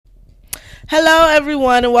Hello,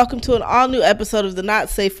 everyone, and welcome to an all-new episode of the Not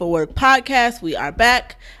Safe for Work podcast. We are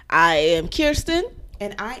back. I am Kirsten.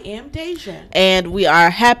 And I am Deja. And we are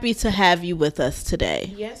happy to have you with us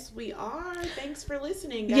today. Yes, we are. Thanks for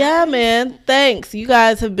listening, guys. Yeah, man. Thanks. You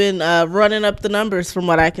guys have been running up the numbers from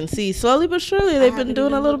what I can see. Slowly but surely, they've been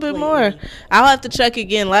doing a little bit more. I'll have to check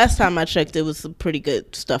again. Last time I checked, it was some pretty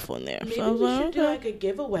good stuff on there. Maybe we should do like a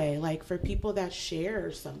giveaway, like for people that share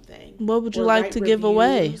or something. What would you like to give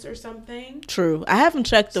away? Or something. True. I haven't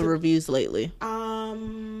checked the reviews lately.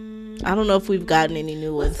 I don't know if we've gotten any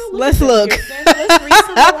new ones. Let's look. Let's read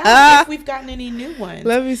some out if we've gotten any new ones.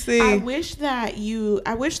 Let me see. I wish that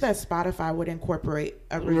Spotify would incorporate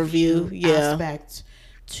a review aspect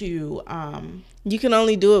to you can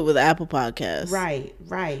only do it with Apple Podcasts.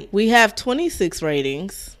 Right. We have 26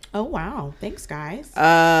 ratings. Oh wow. Thanks, guys.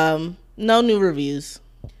 No new reviews.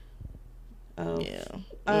 Oh. Yeah.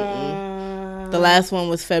 The last one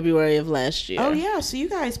was February of last year. Oh yeah, so you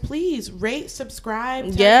guys please rate, subscribe,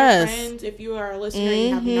 tell your friends. If you are a listener and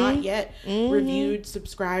you have not yet reviewed,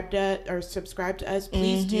 subscribed to us,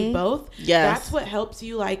 please do both. Yes. That's what helps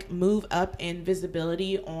you like move up in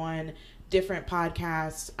visibility on different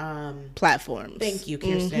podcasts platforms. Thank you,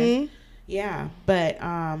 Kirsten. Yeah, but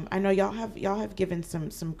I know y'all have given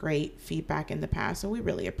some great feedback in the past, so we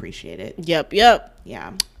really appreciate it. Yep.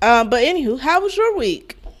 Yeah. But anywho, how was your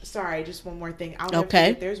week? Sorry, just one more thing. I'll never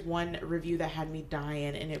forget, there's one review that had me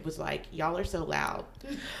dying, and it was like, y'all are so loud. Who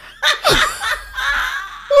said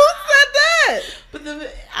that? But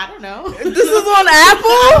I don't know. This is on Apple?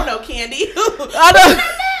 I don't know, Candy. I don't.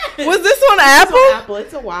 Was this on Apple? It's on Apple.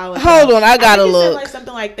 It's a while ago. Hold on, I gotta look. Said like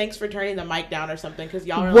something like, "Thanks for turning the mic down" or something, because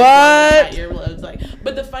y'all are like blowing my earlobes. Like,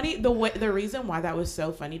 but the reason why that was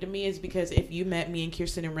so funny to me is because if you met me and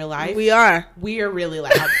Kirsten in real life, we are really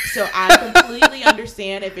loud. So I completely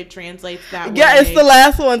understand if it translates that way. Yeah, it's the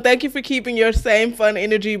last one. Thank you for keeping your same fun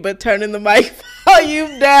energy, but turning the mic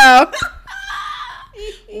volume down.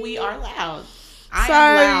 We are loud. I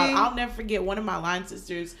am loud. I'll never forget one of my line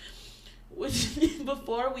sisters. Which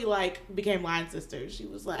before we like became line sisters, she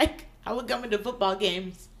was like, I would come into football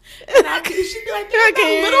games, and she'd be like,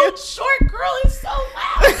 that little short girl is so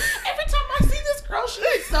loud. Every time I see this girl, she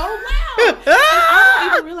is so loud. And I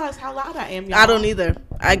don't even realize how loud I am, y'all. I don't either.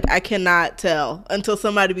 I cannot tell until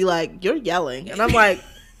somebody be like, you're yelling, and I'm like,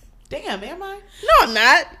 damn, am I? No, I'm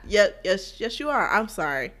not. Yes, you are. I'm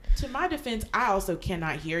sorry. To my defense, I also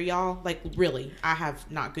cannot hear y'all. Like, really, I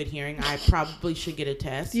have not good hearing. I probably should get a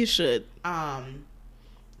test. You should.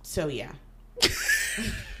 So yeah.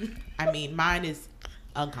 I mean, mine is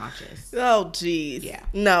unconscious. Oh, geez. Yeah.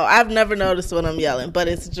 No, I've never noticed when I'm yelling, but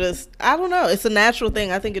it's just, I don't know. It's a natural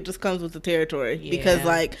thing. I think it just comes with the territory. Yeah. Because,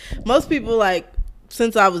 like, most people, like,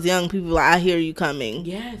 since I was young, people like, I hear you coming.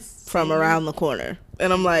 Yes. From around the corner.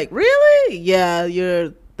 And I'm like, really? Yeah,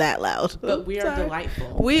 you're that loud. But we are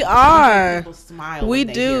delightful. We are. People smile. We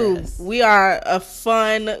do. We are a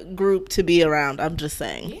fun group to be around. I'm just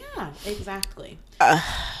saying. Yeah, exactly.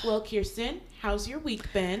 Well, Kirsten, how's your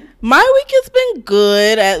week been? My week has been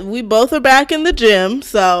good. We both are back in the gym,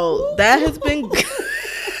 so that has been good.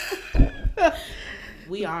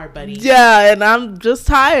 We are, buddy. Yeah, and I'm just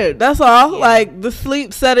tired. That's all. Yeah. Like, the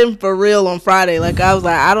sleep set in for real on Friday. Like, I was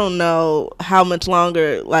like, I don't know how much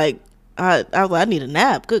longer, like, I was like, I need a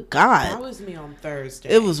nap. Good God. That was me on Thursday.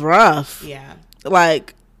 It was rough. Yeah.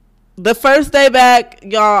 Like, the first day back,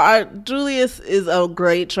 y'all, Julius is a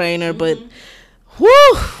great trainer, but,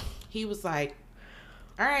 whew. He was like,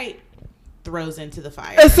 all right, throws into the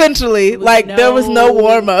fire. Essentially. Like, there was no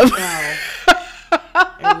warm-up. No.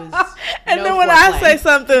 It was and then when I say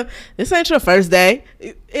something, this ain't your first day.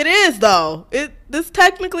 It is, though. This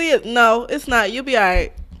technically is. No, it's not. You'll be all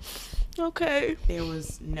right. Okay. There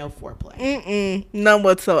was no foreplay. None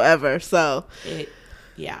whatsoever. So.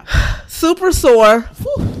 Yeah. Super sore.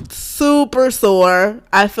 Whew. Super sore.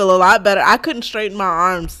 I feel a lot better. I couldn't straighten my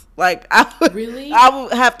arms. Like, I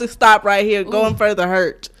would have to stop right here. Going further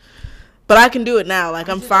hurt. But I can do it now. Like,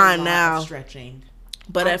 I'm fine now. Stretching.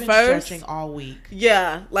 But I've at been first, stretching all week.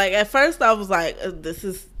 Yeah, like at first I was like, "This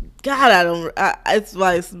is God." It's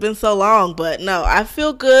like it's been so long, but no, I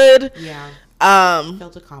feel good. Yeah.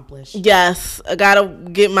 Felt accomplished. Yes, I gotta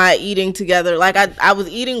get my eating together. Like I was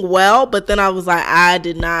eating well, but then I was like, I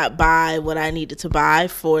did not buy what I needed to buy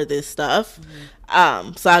for this stuff.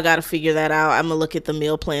 So I gotta figure that out. I'm gonna look at the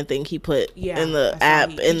meal plan thing he put in the app,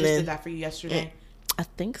 he and just then did that for you yesterday. I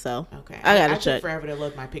think so. Okay. I gotta check. check. Forever to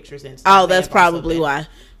load my pictures in. Oh, that's probably why.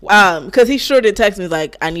 Because he sure did text me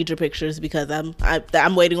like, I need your pictures because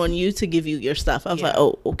I'm waiting on you to give you your stuff. I was like,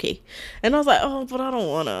 oh, okay. And I was like, oh, but I don't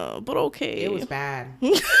wanna. But okay. It was bad.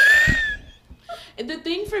 And the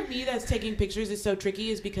thing for me that's taking pictures is so tricky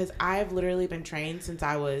is because I've literally been trained since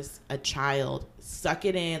I was a child. Suck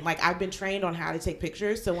it in. Like, I've been trained on how to take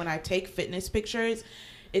pictures. So when I take fitness pictures,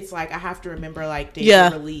 it's like I have to remember, like, date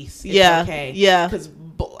of release. It's okay. Yeah.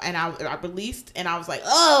 And I released, and I was like,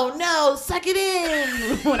 oh, no, suck it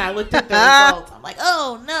in. When I looked at the results, I'm like,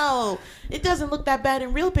 oh, no. It doesn't look that bad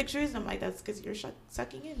in real pictures. I'm like, that's because you're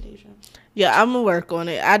sucking in, Deja. Yeah, I'm going to work on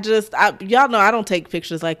it. Y'all know I don't take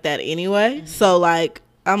pictures like that anyway. Mm-hmm. So, like,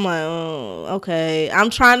 I'm like, oh, okay.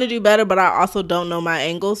 I'm trying to do better, but I also don't know my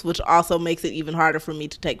angles, which also makes it even harder for me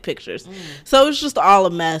to take pictures. So it's just all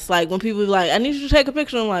a mess. Like, when people be like, I need you to take a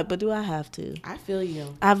picture, I'm like, but do I have to? I feel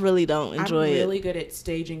you. I really don't enjoy it. I'm really good at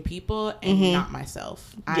staging people and not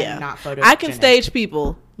myself. I'm not photogenic. I can stage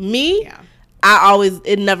people. Me? Yeah.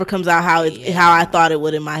 It never comes out how I thought it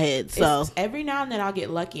would in my head. So every now and then I'll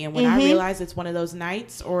get lucky, and when I realize it's one of those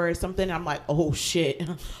nights or something, I'm like, oh shit,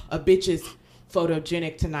 a bitch is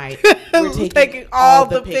photogenic tonight. We're taking all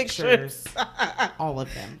the pictures. All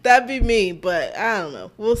of them. That'd be me, but I don't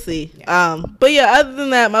know. We'll see. Yeah. But yeah, other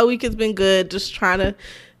than that, my week has been good. Just trying to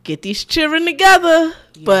get these children together.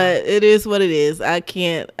 Yeah. But it is what it is. I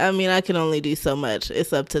can only do so much.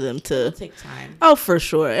 It's up to them to It'll take time. Oh, for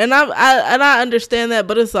sure. And I understand that,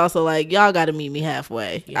 but it's also like, y'all got to meet me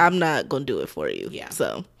halfway. Yeah. I'm not going to do it for you. Yeah.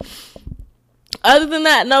 So other than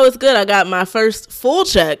that, no, it's good. I got my first full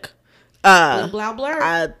check. Blah, blah, blah.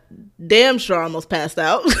 I damn sure almost passed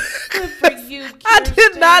out. Good for you, Kirsten. I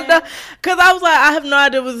did not know, because I was like, I have no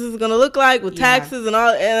idea what this is gonna look like with taxes and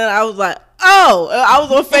all. And I was like, oh, I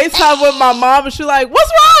was on FaceTime with my mom, and she was like,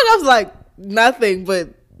 "What's wrong?" I was like, "Nothing," but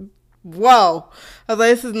whoa. I was like,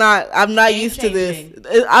 "This is not. I'm not used to this.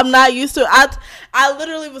 I'm not used to it." I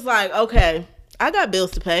literally was like, okay, I got bills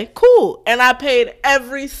to pay. Cool. And I paid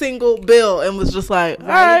every single bill and was just like,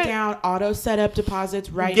 write it down, auto set up deposits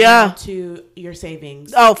right now to your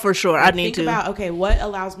savings. Oh, for sure. I need to. Think about, okay, what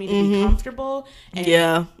allows me to be comfortable?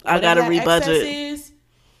 And I got to rebudget.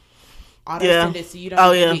 Auto send it so you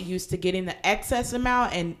don't get used to getting the excess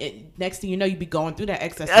amount, and next thing you know, you be going through that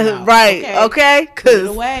excess amount. Right. Okay. Put it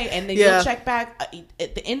away, and then you'll check back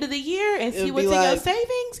at the end of the year and see what's in your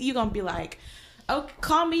savings. You're going to be like, oh,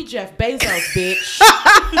 call me Jeff Bezos, bitch.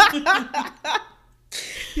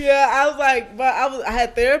 Yeah, I was like, but I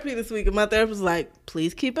had therapy this week, and my therapist was like,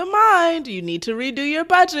 please keep in mind, you need to redo your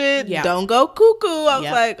budget. Yeah. Don't go cuckoo. I was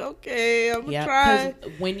like, okay, I'm gonna try.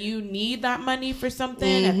 Because when you need that money for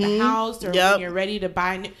something at the house, or when you're ready to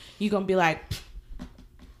buy, you're gonna be like,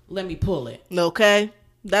 let me pull it. Okay.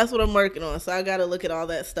 That's what I'm working on. So I got to look at all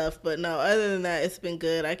that stuff. But no, other than that, it's been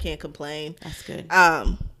good. I can't complain. That's good.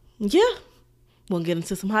 Yeah. Want to get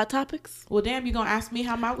into some hot topics? Well, damn, you gonna ask me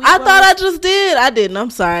how my week was? I thought I just did. I didn't. I'm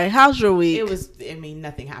sorry. How's your week?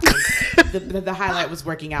 Nothing happened. the highlight was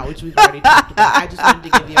working out, which we've already talked about. I just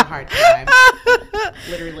wanted to give you a hard time.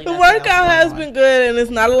 Literally, the workout has been good, and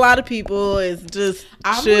it's not a lot of people. It's just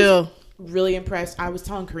chill. Really impressed. I was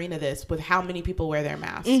telling Karina this with how many people wear their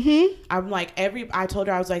masks. I'm like, I told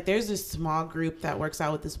her, I was like, there's this small group that works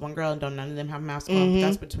out with this one girl, and none of them have masks on, but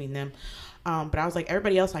that's between them. But I was like,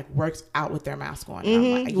 everybody else like works out with their mask on.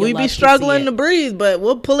 Like, we be struggling to breathe, but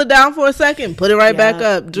we'll pull it down for a second, put it right back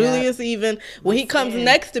up. Julius, even when he comes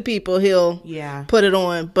next to people, he'll put it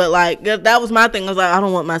on. But like that was my thing. I was like, I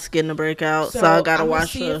don't want my skin to break out, so I gotta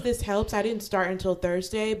watch. See if this helps. I didn't start until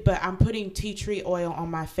Thursday, but I'm putting tea tree oil on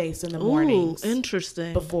my face in the mornings.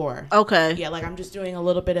 Interesting. Before. Okay. Yeah, like I'm just doing a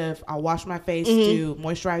little bit of. I'll wash my face, do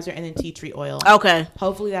moisturizer, and then tea tree oil. Okay.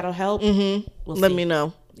 Hopefully that'll help. We'll Let me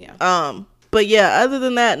know. Yeah. But yeah, other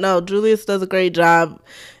than that, no, Julius does a great job.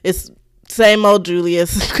 It's same old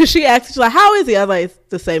Julius. Because she asked, she's like, how is he? I was like, it's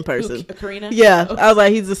the same person. Karina? Yeah. Okay. I was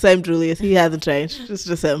like, he's the same Julius. He hasn't changed. It's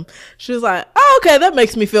just him. She was like, oh, okay, that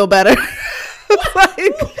makes me feel better. What's he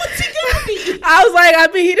gonna be? I was like, I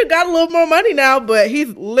mean, he done got a little more money now, but he's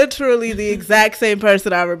literally the exact same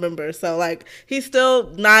person I remember. So, like, he's still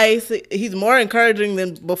nice. He's more encouraging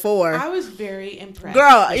than before. I was very impressed.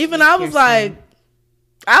 Girl, even I was like,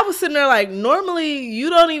 I was sitting there like, normally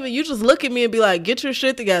you just look at me and be like, get your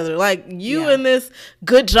shit together. Like, you in this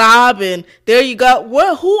good job and there you go.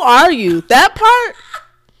 Who are you? That part,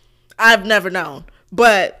 I've never known.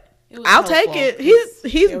 But I'll take it.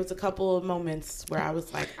 There was a couple of moments where I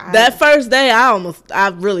was like, that first day, I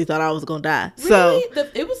really thought I was going to die. Really? So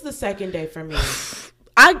it was the second day for me.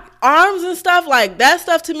 Arms and stuff, like that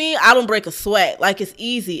stuff to me, I don't break a sweat. Like, it's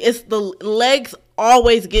easy. It's the legs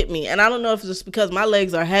always get me. And I don't know if it's just because my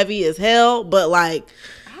legs are heavy as hell, but like,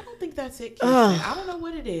 I don't think that's it, Kirsten. I don't know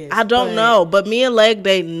what it is. I don't know. But me and leg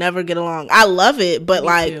day never get along. I love it, but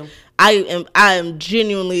like, too. I am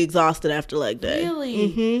genuinely exhausted after leg day. Really?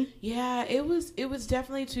 Mm-hmm. Yeah, it was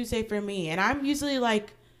definitely Tuesday for me, and I'm usually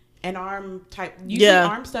like an arm type. Usually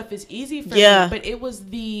arm stuff is easy for me, but it was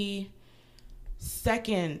the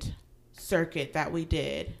second circuit that we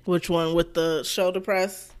did. Which one, with the shoulder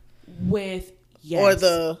press? With or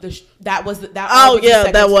that was.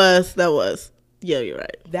 That was. Yeah, you're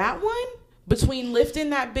right. That one, between lifting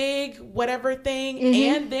that big whatever thing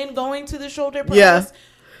and then going to the shoulder press. Yeah.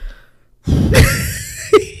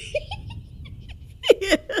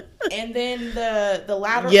 And then the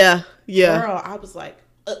lateral. Yeah. Girl, I was like,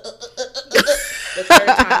 the third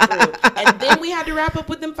time through. And then we had to wrap up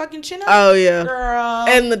with them fucking chin-ups. Oh, yeah. Girl.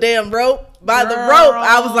 And the damn rope. By the rope,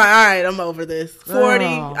 I was like, all right, I'm over this. 40,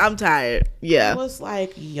 I'm tired. Yeah. I was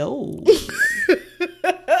like, yo.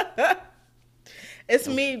 It's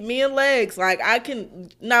me and legs. Like, I can...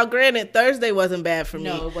 Now, granted, Thursday wasn't bad for me.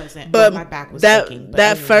 No, it wasn't. But my back was aching.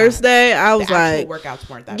 That first day, I was like... The workouts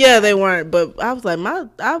weren't that bad. they weren't. But I was like,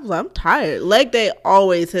 I'm tired. Leg day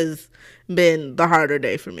always has been the harder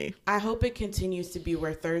day for me. I hope it continues to be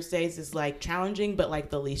where Thursdays is like challenging, but like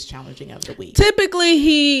the least challenging of the week. Typically,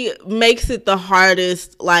 he makes it the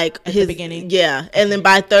hardest, like at the beginning. Yeah, and then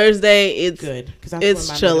by Thursday, it's good because it's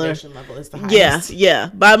when my chiller. Motivation level is the highest.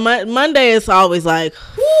 Yeah. By Monday, it's always like,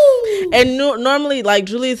 woo. And normally, like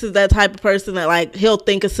Julius is that type of person that like he'll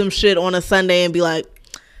think of some shit on a Sunday and be like,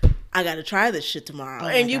 I got to try this shit tomorrow,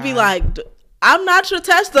 and you be like, I'm not your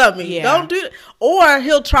test dummy. Yeah. Don't do it. Or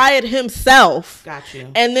he'll try it himself. Got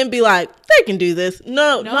you. And then be like, they can do this.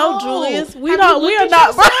 No, Julius. We are not built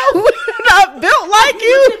like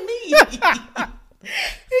you. Look at me. He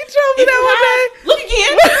told me that one day. Look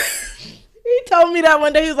again. He told me that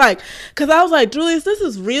one day. He was like, because I was like, Julius, this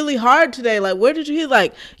is really hard today. Like, where did you? He's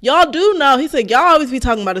like, y'all do know. He said, y'all always be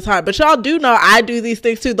talking about it's hard, but y'all do know I do these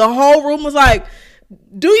things too. The whole room was like,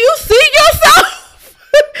 do you see yourself?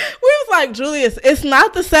 We was like, Julius, it's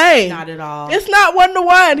not the same. Not at all. It's not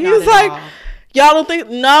 1-to-1. He was like, y'all don't think?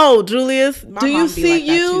 No, Julius. My do you see like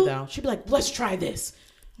you? That too, though. She'd be like, let's try this.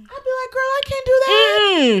 I'd be like, girl, I can't do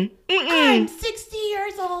that. I'm 60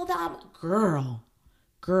 years old.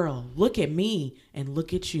 Girl, look at me and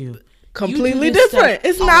look at you. Completely different.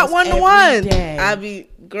 It's not 1-to-1. I'd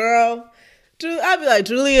be like,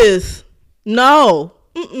 Julius, no.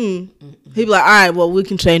 He'd be like, all right, well, we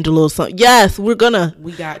can change a little something. Yes, we got to.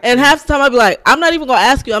 And half the time I'd be like, I'm not even gonna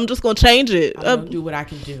ask you, I'm just gonna change it. I'm gonna do what I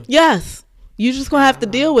can do. Yes, you just gonna have to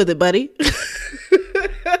deal with it, buddy.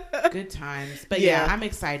 Good times. But yeah, I'm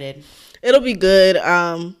excited. It'll be good.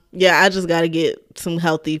 I just gotta get some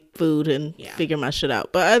healthy food and figure my shit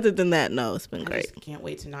out. But other than that, no, it's been great. Can't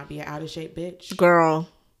wait to not be an out of shape bitch. Girl,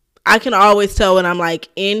 I can always tell when I'm like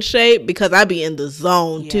in shape because I be in the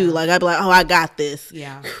zone too. Like I be like, oh, I got this.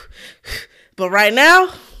 Yeah. But right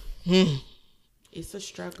now, it's a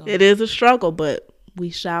struggle. It is a struggle, but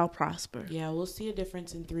we shall prosper. Yeah, we'll see a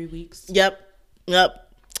difference in 3 weeks. Yep.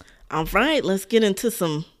 All right, let's get into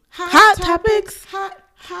some hot topics. Hot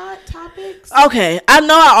topics. Okay, I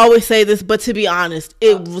know I always say this, but to be honest,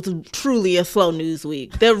 it was truly a slow news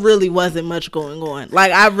week. There really wasn't much going on.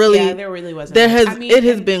 Like there really wasn't. It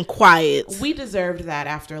has been quiet. We deserved that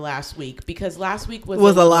after last week because last week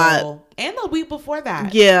was a lot, and the week before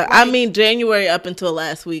that. Yeah, I mean January up until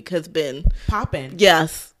last week has been popping.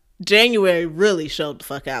 Yes. January really showed the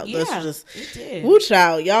fuck out. Yeah, it did. Woo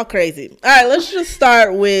child, y'all crazy. All right, let's just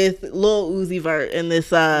start with Lil Uzi Vert and this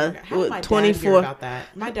 24 about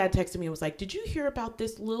that. My dad texted me and was like, "Did you hear about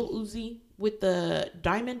this Lil Uzi with the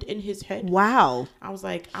diamond in his head?" Wow. I was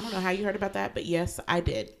like, I don't know how you heard about that, but yes, I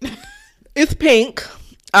did. It's pink.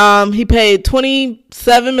 He paid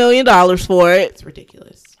 $27 million for it. It's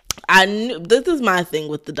ridiculous. I knew this is my thing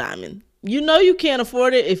with the diamond. You know you can't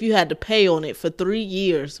afford it if you had to pay on it for 3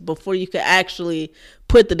 years before you could actually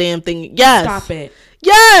put the damn thing. Yes. Stop it.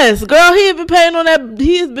 Yes, girl, he has been paying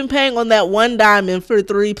on that one diamond for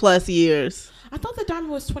 3+ years. I thought the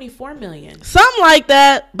diamond was $24 million. Something like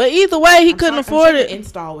that. But either way, he couldn't afford it. The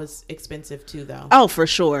install was expensive too, though. Oh, for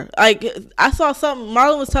sure. Like, I saw something.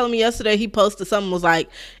 Marlon was telling me yesterday, he posted something was like,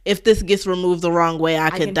 if this gets removed the wrong way,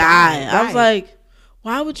 I could die. I was like,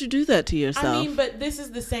 why would you do that to yourself? I mean, but this is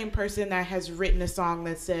the same person that has written a song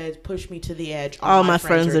that says, push me to the edge. All my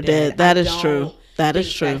friends are dead. That is true. That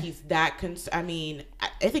is true. He's that I mean,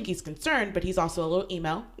 I think he's concerned, but he's also a little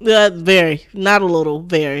emo. Very. Not a little.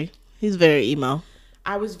 Very. He's very emo.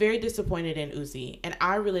 I was very disappointed in Uzi, and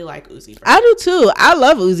I really like Uzi Vert. I do too. I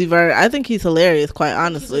love Uzi Vert. I think he's hilarious, quite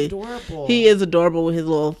honestly. He's adorable. He is adorable with his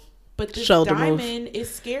little but this shoulder diamond move.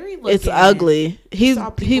 Is scary looking. It's ugly.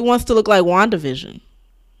 He wants to look like WandaVision.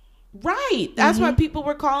 Right. That's why people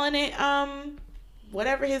were calling it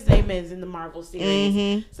whatever his name is in the Marvel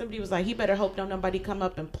series. Somebody was like, he better hope nobody come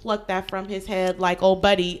up and pluck that from his head like old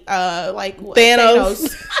buddy, like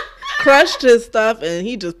Thanos. Crushed his stuff and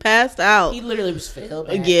he just passed out. He literally was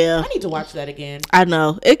filled. Yeah. I need to watch that again. I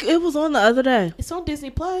know. It was on the other day. It's on Disney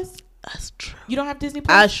Plus. That's true. You don't have Disney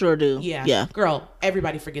Plus? I sure do. Yeah. Girl,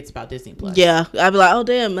 everybody forgets about Disney Plus. Yeah. I'd be like, oh,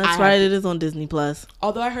 damn, that's right. It is on Disney Plus.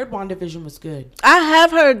 Although I heard WandaVision was good. I have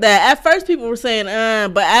heard that. At first, people were saying,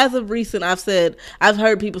 but as of recent, I've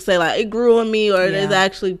heard people say, like, it grew on me or it is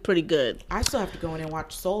actually pretty good. I still have to go in and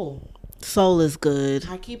watch Soul. Soul is good.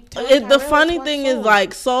 I keep telling the funny thing is,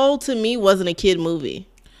 like, Soul to me wasn't a kid movie.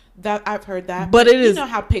 That I've heard that, but it is. You know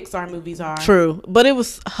how Pixar movies are. True, but it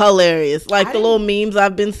was hilarious. Like the little memes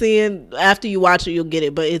I've been seeing. After you watch it, you'll get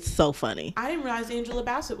it. But it's so funny. I didn't realize Angela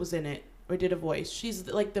Bassett was in it or did a voice. She's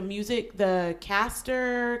like the music, the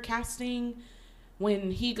casting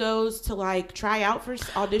when he goes to like try out for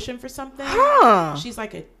audition for something. Huh. She's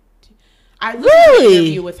like I listened to an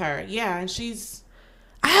interview with her. Yeah, and she's.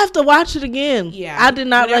 I have to watch it again. Yeah, I did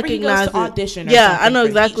not whenever recognize he goes to audition. Yeah, I know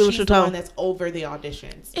exactly what you're talking. She's the one that's over the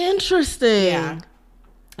auditions. Interesting. Yeah,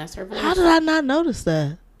 that's her voice. How did I not notice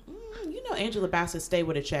that? You know, Angela Bassett stay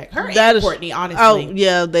with a check. Her that and Courtney, honestly. Oh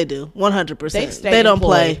yeah, they do. 100%. They don't employed.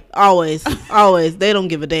 Play. Always. They don't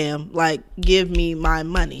give a damn. Like, give me my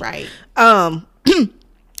money. Right.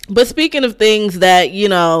 But speaking of things that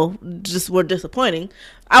just were disappointing,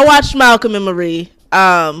 I watched Malcolm and Marie.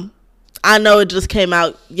 I know it just came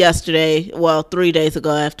out yesterday. Well, 3 days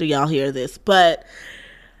ago after y'all hear this. But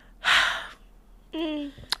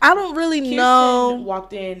I don't really know.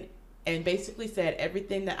 Walked in and basically said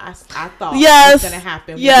everything that I thought was going to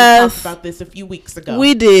happen. We talked about this a few weeks ago.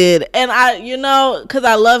 We did. And because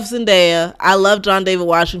I love Zendaya. I love John David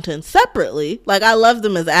Washington separately. Like, I love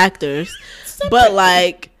them as actors. But,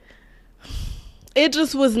 like, it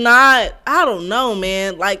just was not, I don't know,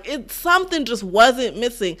 man. Like, something just wasn't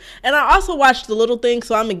missing. And I also watched The Little Thing,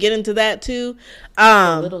 so I'm going to get into that, too.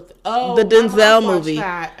 The Denzel movie.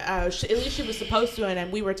 At least she was supposed to,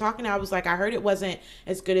 and we were talking, I was like, I heard it wasn't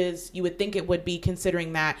as good as you would think it would be,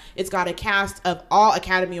 considering that it's got a cast of all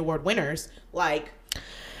Academy Award winners. Like,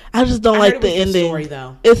 I just don't like the ending. The story,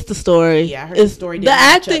 though. It's the story. Yeah, I heard the story. The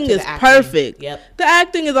acting is perfect. Yep. The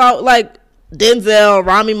acting is all, like, Denzel,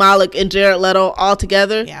 Rami Malek, and Jared Leto all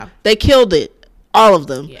together. Yeah. They killed it. All of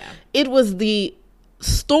them. Yeah. It was the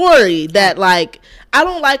story that, like, I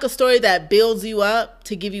don't like a story that builds you up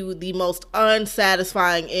to give you the most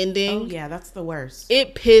unsatisfying ending. Oh, yeah, that's the worst.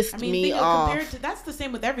 It pissed me off. That's the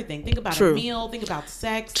same with everything. Think about True. a meal. Think about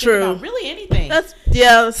sex. True. Think about really anything. That's okay.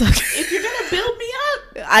 If you're going to build me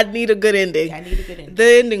up, I need a good ending. Yeah, I need a good ending.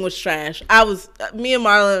 The ending was trash. Me and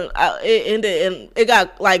Marlon, it ended and it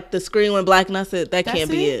got, like, the screen went black and I said, that can't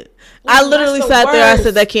be it. I literally sat there. I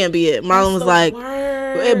said, that can't be it. Marlon was like,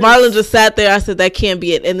 Marlon just sat there. I said, that can't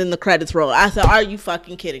be it. And then the credits rolled. I said, are you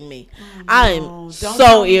fucking kidding me? I am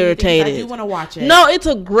so irritated. I do want to watch it. No, it's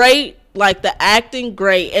a great, like, the acting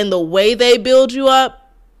great, and the way they build you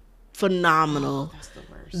up, phenomenal. That's the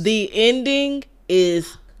worst. The ending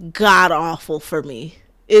is god awful for me.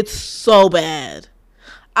 It's so bad.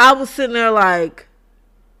 I was sitting there like,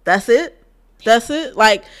 that's it?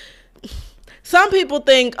 Like, some people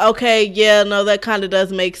think, okay, yeah, no, that kind of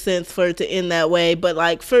does make sense for it to end that way. But,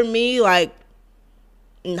 like, for me, like,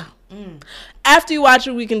 no. After you watch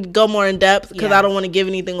it, we can go more in depth because I don't want to give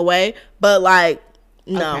anything away. But, like,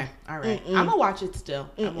 no. Okay. All right. I'm going to watch it still.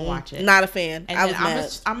 I'm going to watch it. Not a fan. And I was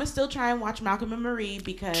mad. I'm going to still try and watch Malcolm and Marie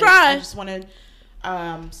because I just want to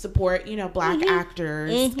support, black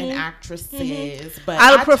actors and actresses. But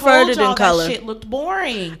I would have preferred it in color. That shit looked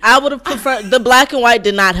boring. I would have preferred the black and white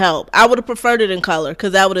did not help. I would have preferred it in color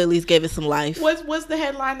because that would at least give it some life. What's the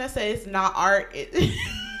headline that says it's not art?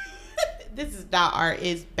 This is not art.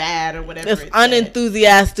 It's bad or whatever. It's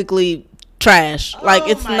unenthusiastically trash. Like,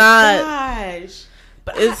 it's not. Gosh.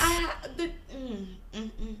 But it's. But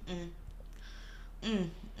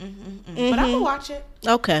I'm gonna watch it.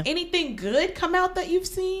 Okay. Anything good come out that you've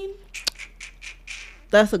seen?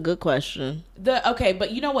 That's a good question.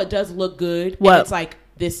 But you know what does look good? What? And it's like,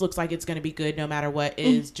 this looks like it's going to be good no matter what,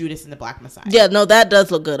 is Judas and the Black Messiah. Yeah, no, that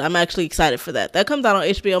does look good. I'm actually excited for that. That comes out on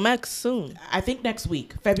HBO Max soon. I think next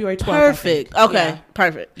week, February 12th. Perfect. Okay,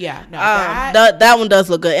 perfect. Yeah, no, that one does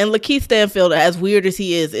look good. And Lakeith Stanfield, as weird as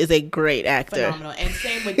he is a great actor. Phenomenal. And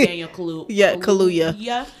same with Daniel Kaluuya.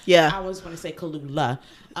 Kaluuya. Yeah. I was going to say Kalula.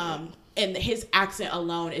 And his accent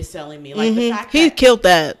alone is selling me. Like, the fact he killed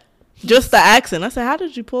that. Just the accent. I said, how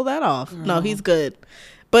did you pull that off? Girl. No, he's good.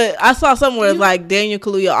 But I saw somewhere like Daniel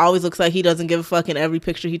Kaluuya always looks like he doesn't give a fuck in every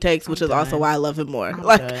picture he takes, which is also why I love him more.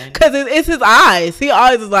 Because it's his eyes. He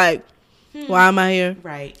always is like, Why am I here?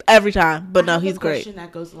 Right. Every time. But I no, have he's a great. question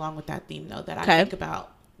that goes along with that theme, though, that I think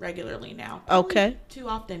about regularly now. Probably okay. Too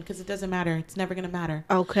often, because it doesn't matter. It's never going to matter.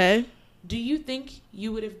 Okay. Do you think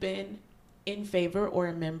you would have been in favor or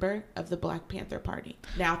a member of the Black Panther Party?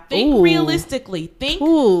 Now, think realistically. Think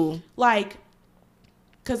like,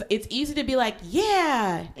 because it's easy to be like,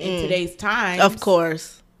 yeah, in today's time. Of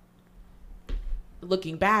course.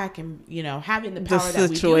 Looking back and, you know, having the power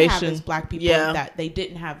that we do have as Black people that they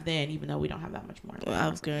didn't have then, even though we don't have that much more. Well, I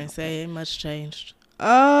was going to say, ain't much changed.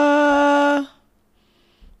 That's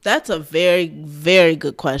a very, very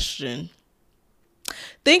good question.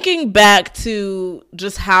 Thinking back to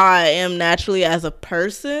just how I am naturally as a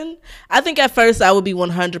person, I think at first I would be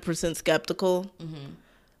 100% skeptical. Mm-hmm.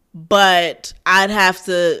 But I'd have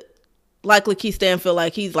to, like Lakeith Stanfield,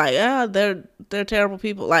 like he's like, they're terrible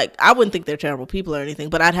people. Like, I wouldn't think they're terrible people or anything,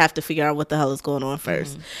 but I'd have to figure out what the hell is going on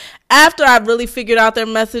first. Mm-hmm. After I really figured out their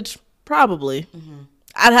message, probably. Mm-hmm.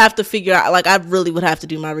 I'd have to figure out, like, I really would have to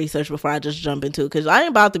do my research before I just jump into it, because I ain't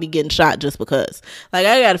about to be getting shot just because. Like,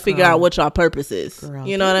 I got to figure out what y'all purpose is.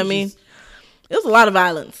 You know what I mean? There's a lot of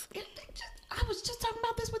violence. I was just talking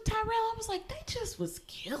about this with Tyrell. I was like, they just was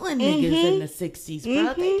killing niggas in the 60s,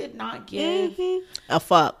 bro. They did not give a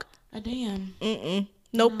fuck. A damn.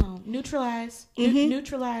 Nope. No. Neutralize.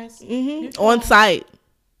 Neutralize. On site.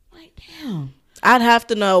 Like, damn. I'd have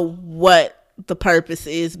to know what the purpose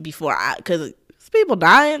is before because people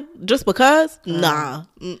dying just because? Nah.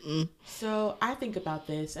 So I think about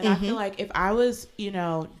this, and I feel like if I was, you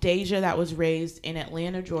know, Deja that was raised in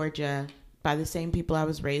Atlanta, Georgia, by the same people I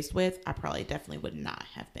was raised with, I probably definitely would not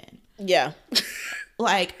have been. Yeah.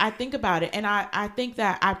 Like, I think about it, and I think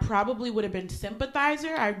that I probably would have been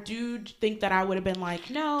sympathizer. I do think that I would have been like,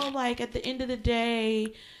 no, like, at the end of the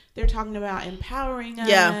day, they're talking about empowering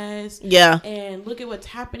us. Yeah. And look at what's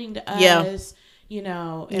happening to us. You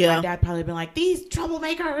know, and my dad probably been like, these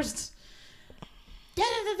troublemakers. Da,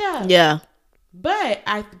 da, da, da. Yeah. But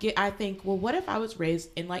I think, well, what if I was raised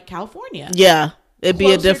in, like, California? Yeah. It'd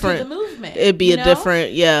be a different to the movement. It'd be a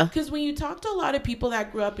different, Because when you talk to a lot of people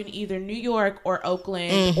that grew up in either New York or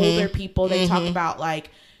Oakland, older people, they talk about, like,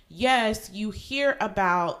 yes, you hear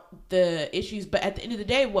about the issues, but at the end of the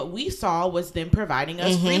day, what we saw was them providing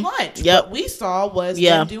us free lunch. What we saw was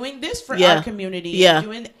them doing this for our community, and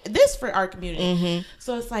doing this for our community.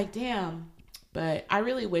 So it's like, damn. But I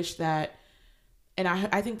really wish that. And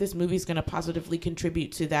I think this movie is going to positively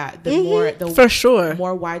contribute to that. For sure.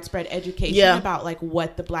 More widespread education about, like,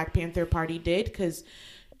 what the Black Panther Party did. Because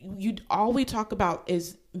all we talk about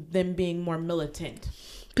is them being more militant.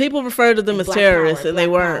 People refer to them as terrorists, and they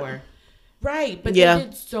weren't. Power. Right. But they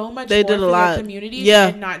did so much more for their communities.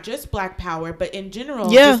 And not just Black Power, but in general,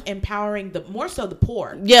 just empowering more so the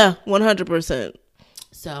poor. Yeah, 100%.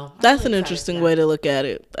 So that's an interesting way to look at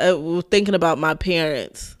it. Thinking about my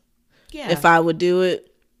parents. Yeah. If I would do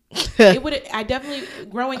it. It would. I definitely,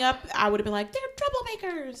 growing up, I would have been like, they're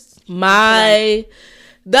troublemakers.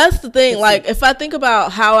 That's the thing. Like, if I think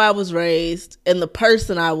about how I was raised and the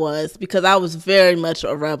person I was, because I was very much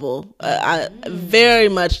a rebel. I very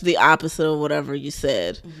much the opposite of whatever you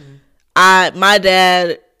said. My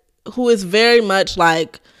dad, who is very much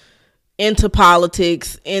like into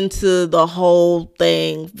politics, into the whole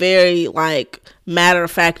thing, very like matter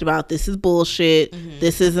of fact about this is bullshit,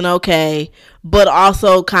 this isn't okay, but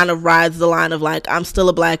also kind of rides the line of like, I'm still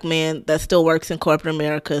a Black man that still works in corporate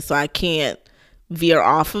America, so I can't veer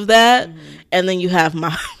off of that. And then you have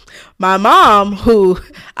my mom, who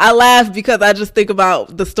I laugh because I just think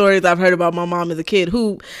about the stories I've heard about my mom as a kid,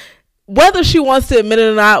 who, whether she wants to admit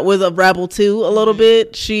it or not, was a rebel too a little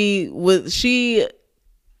bit. She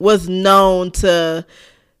was known to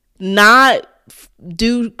not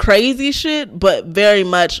do crazy shit, but very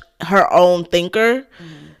much her own thinker.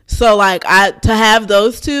 So like, to have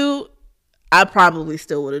those two, I probably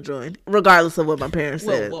still would have joined, regardless of what my parents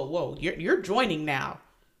said. Whoa! You're joining now.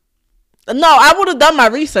 No, I would have done my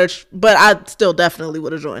research, but I still definitely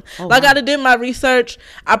would have joined. I'd have did my research.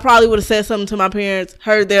 I probably would have said something to my parents,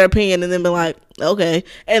 heard their opinion, and then been like, okay,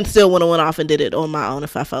 and still would have went off and did it on my own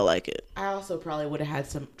if I felt like it. I also probably would have had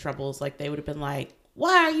some troubles. Like, they would have been like,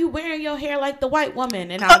 why are you wearing your hair like the white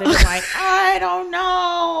woman? And I would have been like, I don't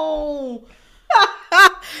know.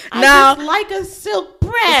 I just like a silk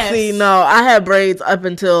press. See, no, I had braids up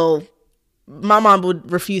until my mom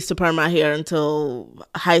would refuse to perm my hair until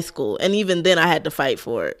high school, and even then I had to fight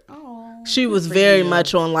for it. She was very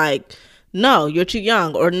much on like, no, you're too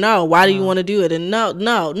young, or no, why do you want to do it? And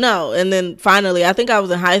no. And then finally, I think I was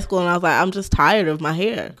in high school, and I was like, I'm just tired of my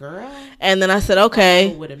hair, girl. And then I said,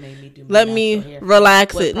 okay, let me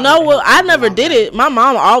relax it. No, well, I never did it. My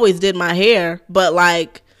mom always did my hair, but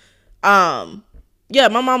like, Yeah,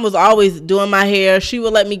 my mom was always doing my hair. She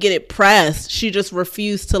would let me get it pressed. She just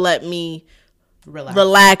refused to let me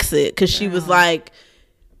relax it because she was like,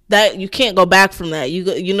 that you can't go back from that.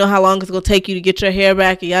 You know how long it's gonna take you to get your hair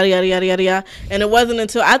back, yada yada yada yada yada. And it wasn't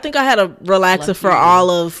until I think I had a relaxer for all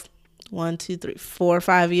of 1, 2, 3, 4,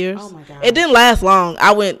 5 years. Oh my god! It didn't last long.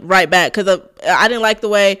 I went right back because I didn't like the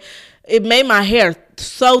way it made my hair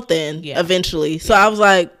so thin. Eventually, so I was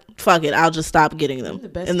like, fuck it, I'll just stop getting them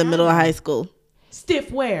in the middle of high school.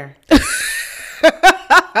 Stiff wear.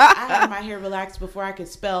 I had my hair relaxed before I could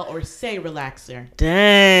spell or say relaxer.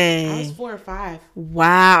 Dang. I was 4 or 5.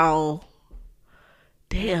 Wow.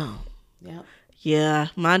 Damn. Yep. Yeah,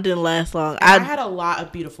 mine didn't last long. I had a lot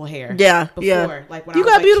of beautiful hair. Yeah, before. Yeah. Like when you I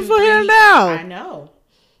was got like beautiful 2, 3, hair now. I know.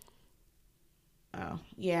 Oh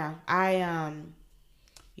yeah,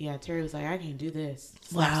 yeah. Terry was like, I can't do this.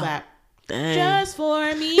 Slap, slap. Dang. Just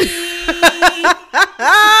for me.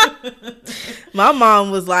 My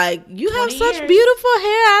mom was like, you have such beautiful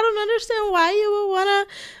hair. I don't understand why you would want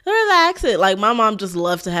to relax it. Like, my mom just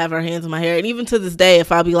loves to have her hands in my hair. And even to this day,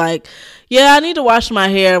 if I'll be like, yeah, I need to wash my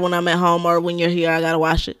hair when I'm at home, or when you're here, I got to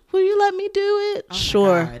wash it. Will you let me do it? Oh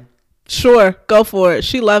sure. God. Sure, go for it.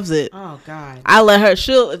 She loves it. Oh God. I let her. I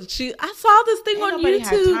saw this thing on nobody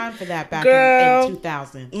YouTube. Had time for that back in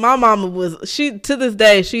 2000. My mama was. To this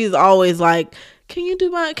day, she's always like, can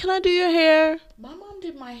I do your hair? My mom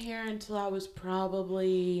did my hair until I was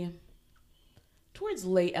probably towards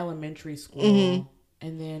late elementary school,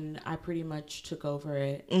 and then I pretty much took over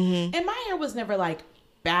it. And my hair was never like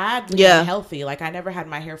badly unhealthy. Like, I never had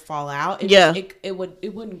my hair fall out.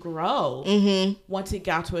 It wouldn't grow once it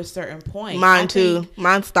got to a certain point. Mine too.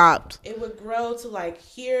 Mine stopped. It would grow to like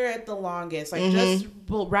here at the longest, like just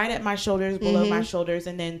right at my shoulders, below my shoulders,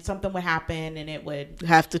 and then something would happen and it would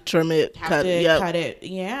have to trim it, cut it.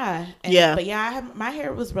 Yeah. But my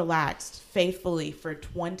hair was relaxed faithfully for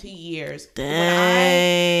 20 years.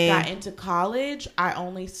 Dang. When I got into college, I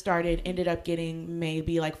only ended up getting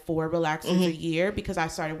maybe like 4 relaxers a year because I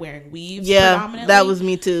started wearing weaves. Yeah, that was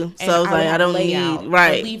me too. So I was like, I don't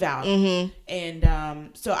need leave out.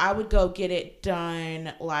 And so I would go get it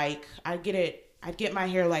done. Like, I'd get my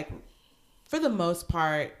hair like, for the most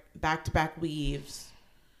part, back-to-back weaves.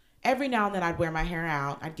 Every now and then I'd wear my hair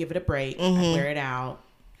out. I'd give it a break. I'd wear it out,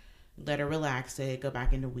 let her relax it, go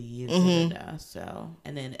back into weaves. And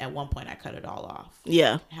then at one point I cut it all off.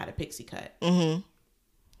 Yeah. I had a pixie cut. You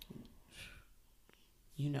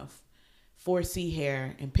know, 4C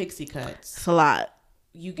hair and pixie cuts. It's a lot.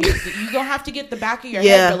 You gonna have to get the back of your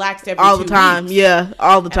head relaxed every all the time. weeks. Yeah,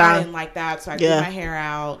 all the time. And I didn't like that, so I grew my hair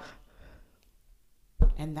out.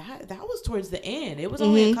 And that was towards the end. It was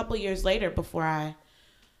only a couple years later before I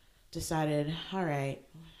decided, all right,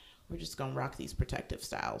 we're just gonna rock these protective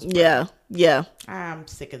styles. Bro. Yeah. I'm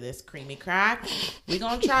sick of this creamy crack. We're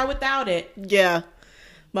gonna try without it. Yeah.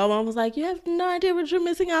 My mom was like, you have no idea what you're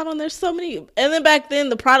missing out on. There's so many. And then back then,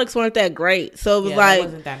 the products weren't that great. So it was like, there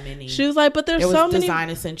wasn't that many. She was like, but there's so many. Design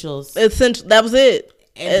essentials. That was it.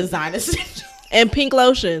 And design essentials. And pink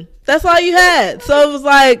lotion. That's all you had. So it was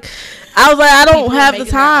like, I was like, I don't have the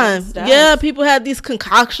time. Yeah, people had these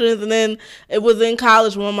concoctions. And then it was in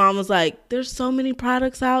college when my mom was like, there's so many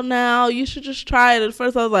products out now. You should just try it. At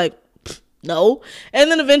first I was like, no. And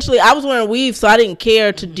then eventually I was wearing weave, so I didn't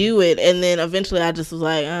care to do it. And then eventually I just was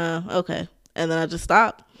like, okay. And then I just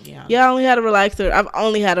stopped. Yeah, I only had a relaxer. I've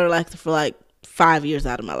only had a relaxer for like 5 years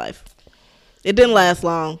out of my life. It didn't last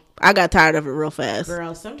long. I got tired of it real fast.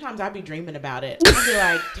 Girl, sometimes I be dreaming about it. I be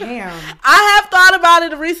like, damn. I have thought about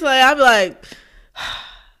it recently. I be like,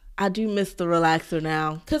 I do miss the relaxer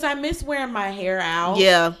now. Because I miss wearing my hair out.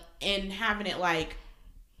 Yeah. And having it like,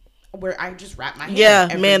 where I just wrap my hair.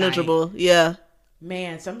 Yeah, manageable. Night. Yeah.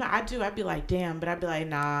 Man, sometimes I do. I'd be like, damn, but I'd be like,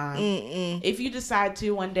 nah. If you decide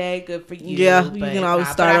to one day, good for you. Yeah, you can always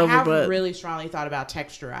start over. I have really strongly thought about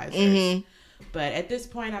texturizers. But at this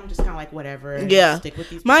point, I'm just kind of like, whatever. Yeah. Stick with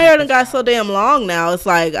these. My hair done got so damn long now. It's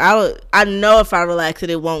like, I know if I relax it,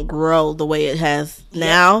 it won't grow the way it has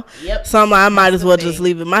now. Yep. So I might as well just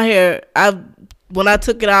leave it. My hair, when I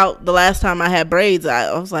took it out the last time I had braids,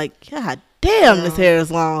 I was like, God damn, this hair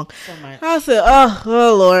is long. So much. I said,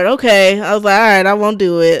 oh Lord, okay. I was like, all right, I won't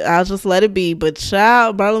do it. I'll just let it be. But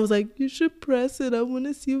child, Marlon was like, you should press it. I want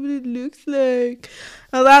to see what it looks like.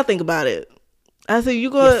 I was like, I'll think about it. I said, you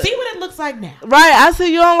gonna see what it looks like now. Right. I said,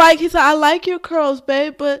 you don't like, he said, I like your curls,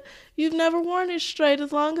 babe, but you've never worn it straight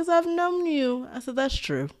as long as I've known you. I said, that's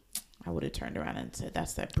true. I would have turned around and said,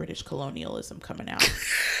 that's that British colonialism coming out.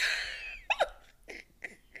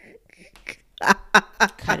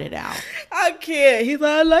 Cut it out. I can't. He's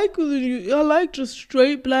like, I like just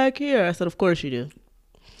straight black hair. I said, of course you do.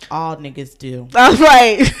 all niggas do. That's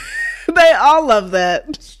right. They all love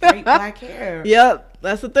that. Straight black hair. Yep.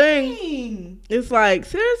 That's the thing. Dang. It's like,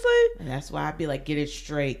 seriously? And that's why I'd be like, get it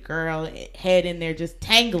straight, girl. Head in there just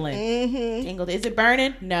tangling. Mm-hmm. Tangled. Is it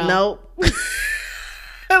burning? No. Nope.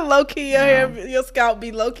 Low key, your scalp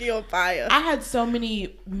be low key on fire. I had so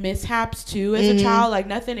many mishaps too as a child. Like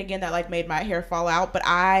nothing again that like made my hair fall out, but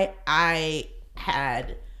I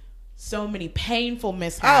had so many painful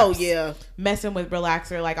mishaps. Oh yeah, messing with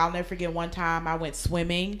relaxer. Like I'll never forget one time I went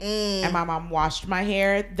swimming and my mom washed my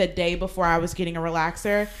hair the day before I was getting a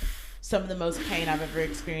relaxer. Some of the most pain I've ever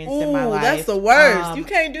experienced in my life. That's the worst. You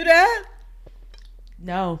can't do that.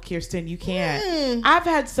 No, Kirsten, you can't. I've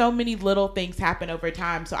had so many little things happen over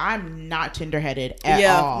time, so I'm not tender-headed at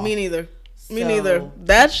all. Yeah, me neither. Me neither.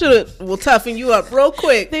 That will toughen you up real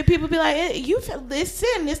quick. People be like, it's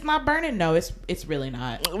sin. It's not burning. No, it's really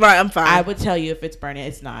not. Right, I'm fine. I would tell you if it's burning.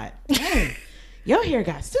 It's not. Dang, your hair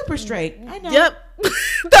got super straight. I know. Yep.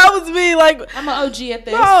 That was me. Like I'm an OG at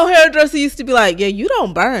this. My old hairdresser used to be like, "Yeah, you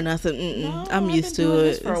don't burn." I said, No, "I'm used to it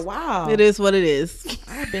this for a while. It is what it is."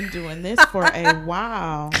 I've been doing this for a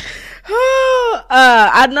while.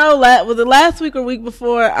 I know. Was it last week or week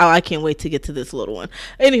before? Oh, I can't wait to get to this little one.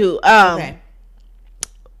 Anywho, okay.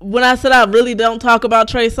 When I said I really don't talk about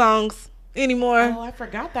Trey Songz anymore. Oh, I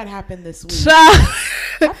forgot that happened this week.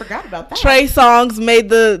 I forgot about that. Trey Songz made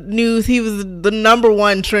the news. He was the number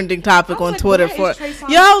one trending topic on like, Twitter for.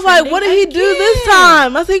 Yeah, I was like, what did he do this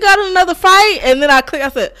time? I said, he got in another fight, and then I clicked. I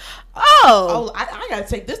said, oh, I gotta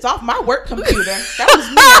take this off my work computer. That was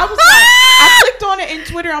me. I was like, I clicked on it in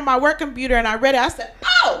Twitter on my work computer, and I read it. I said,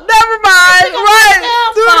 oh, never mind. Right,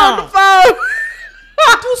 do it on the phone.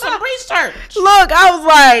 Do some research. Look, I was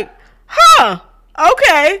like, huh,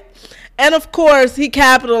 okay. And of course, he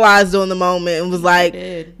capitalized on the moment and was like,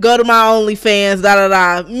 go to my OnlyFans, da da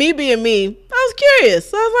da. Me being me, I was curious.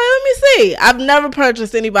 So I was like, let me see. I've never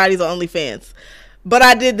purchased anybody's OnlyFans, but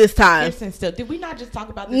I did this time. Did we not just talk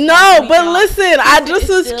about this? No, but listen, I just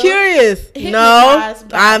was curious. No,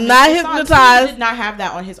 I'm not hypnotized. He did not have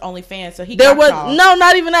that on his OnlyFans, so there was no,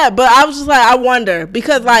 not even that. But I was just like, I wonder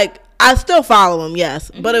because like I still follow him,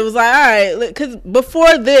 yes, but it was like, all right, because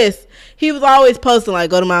before this, he was always posting like,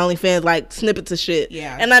 go to my OnlyFans, like snippets of shit.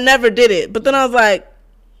 Yeah, and I never did it. But then I was like,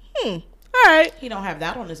 all right. He don't have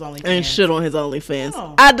that on his OnlyFans. And shit on his OnlyFans.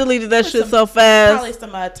 No. I deleted that shit so fast. Probably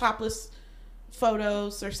some topless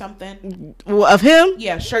photos or something. Of him?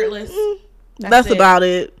 Yeah, shirtless. That's about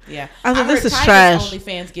it. Yeah. I said, this is trash.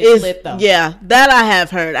 OnlyFans gets lit though. Yeah, that I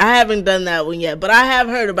have heard. I haven't done that one yet, but I have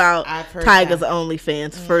heard about Tyga's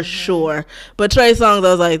OnlyFans for sure. But Trey Songz,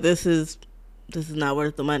 I was like, this is not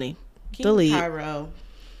worth the money. King Delete. Cairo.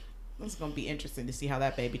 It's gonna be interesting to see how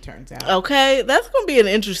that baby turns out. Okay, that's gonna be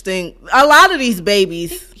a lot of these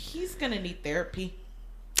babies. He's gonna need therapy.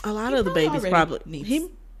 A lot of the babies probably need.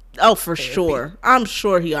 Oh, for sure. I'm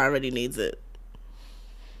sure he already needs it.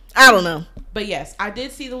 I don't know. But yes, I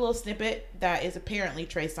did see the little snippet that is apparently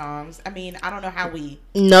Trey Songz. I mean, I don't know how we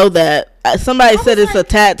know that. Somebody said it's a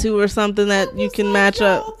tattoo or something that you can match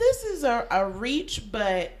up. This is a reach,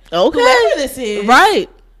 but okay, whoever this is, right?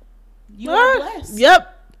 You are blessed.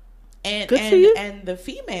 Yep. And and the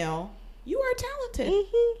female, you are talented.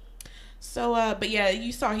 Mm-hmm. So, but yeah,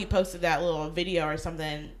 you saw he posted that little video or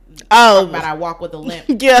something. Oh, about I walk with a limp.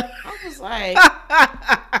 Yeah, I was like,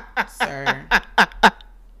 sir.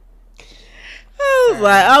 I was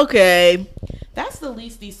like, okay. That's the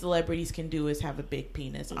least these celebrities can do is have a big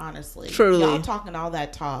penis, honestly. Truly. Y'all talking all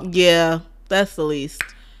that talk. Yeah, that's the least.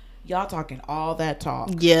 Y'all talking all that talk.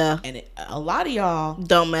 Yeah. And a lot of y'all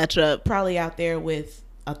don't match up. Probably out there with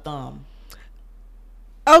a thumb.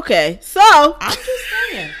 Okay, so. I'm just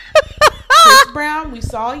saying. Chris Brown, we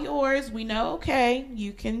saw yours. We know, okay,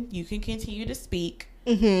 you can continue to speak.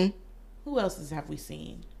 Mm-hmm. Who else's have we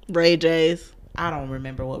seen? Ray J's. I don't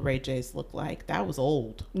remember what Ray J's looked like. That was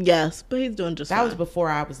old. Yes, but he's doing just fine. That was before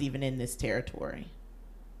I was even in this territory.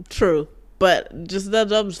 True, but just that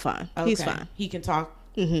was fine. Okay. He's fine. He can talk.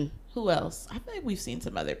 Mm-hmm. Who else? I think we've seen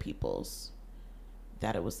some other people's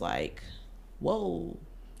that it was like, whoa.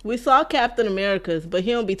 We saw Captain America's, but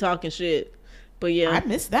he don't be talking shit. But yeah, I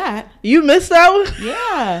missed that. You missed that one?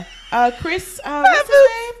 Yeah. Chris, what's his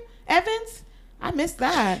name? Evans. I missed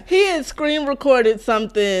that. He had screen recorded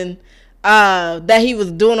something that he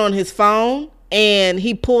was doing on his phone, and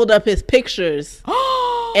he pulled up his pictures,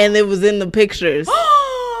 and it was in the pictures.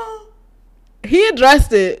 he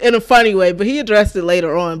addressed it in a funny way, but he addressed it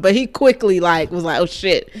later on. But he quickly was like, "Oh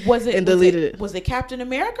shit!" And deleted it. Was it Captain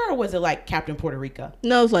America or was it like Captain Puerto Rico?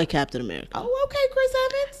 No, it was like Captain America. Oh, okay, Chris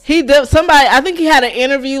Evans. He did somebody. I think he had an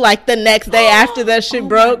interview like the next day after that shit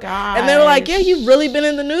broke, and they were like, "Yeah, you've really been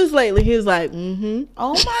in the news lately." He was like, "Mm-hmm."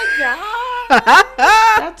 Oh my god,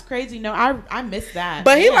 that's crazy. No, I missed that.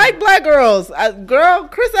 But he liked black girls. Girl,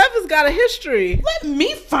 Chris Evans got a history. Let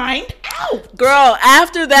me find out. Girl,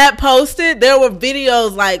 after that posted, there were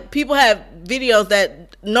videos, like people had videos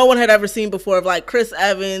that no one had ever seen before of like Chris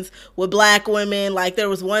Evans with black women. Like there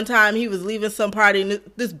was one time he was leaving some party and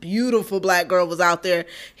this beautiful black girl was out there.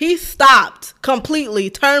 He stopped completely,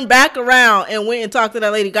 turned back around and went and talked to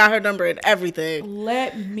that lady, got her number and everything.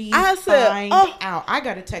 Let me find out. I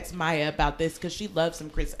gotta text Maya about this because she loves some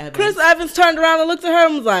Chris Evans. Chris Evans turned around and looked at her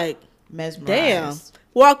and was like, mesmerized. Damn.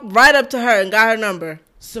 Walked right up to her and got her number.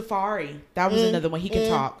 Safari. That was another one. He could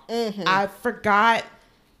talk. Mm-hmm. I forgot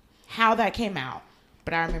how that came out,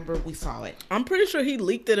 but I remember we saw it. I'm pretty sure he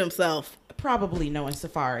leaked it himself. Probably knowing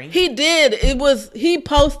Safari. He did. He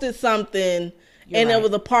posted something it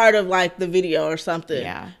was a part of like the video or something.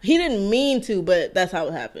 Yeah. He didn't mean to, but that's how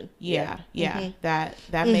it happened. Yeah. Mm-hmm.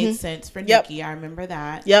 That made sense for Nikki. I remember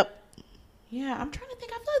that. Yep. Yeah, I'm trying to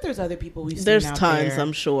think. I feel like there's other people we've seen There's out tons, there,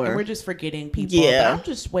 I'm sure. and we're just forgetting people. Yeah. But I'm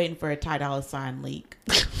just waiting for a Ty Dolla $ign leak.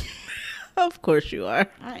 Of course you are.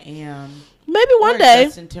 I am. Maybe one or day.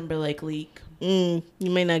 Justin Timberlake leak. You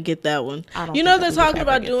may not get that one. I don't. They're talking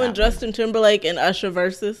about doing Justin Timberlake and Usher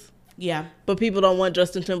versus. Yeah, but people don't want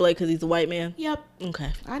Justin Timberlake because he's a white man. Yep.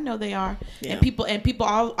 Okay. I know they are. Yeah. And people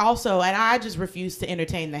also, and I just refuse to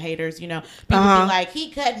entertain the haters. People be like, he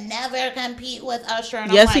could never compete with Usher.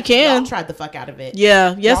 And yes, I'm like, he can. Y'all tried the fuck out of it.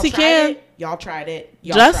 Yeah. Yes, he can. Y'all tried it.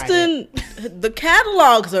 Justin, the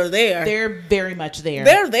catalogs are there. They're very much there.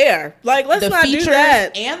 They're there. Like, let's not do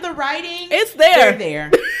that. And the writing. It's there. They're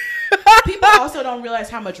there. People also don't realize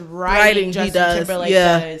how much writing Justin Timberlake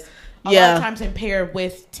does. A lot of times in pair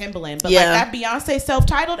with Timbaland. But like that Beyonce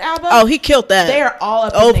self-titled album. Oh, he killed that. They're all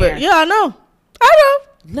up over in there. Yeah, I know.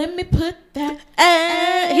 Let me put that.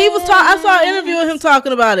 And he was I saw an interview with him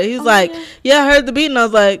talking about it. He was I heard the beat and I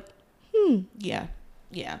was like, Yeah.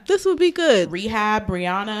 This would be good. Rehab,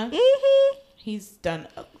 Rihanna. Mm-hmm. He's done.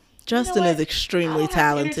 Justin is extremely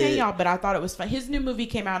talented. Y'all, but I thought it was fun. His new movie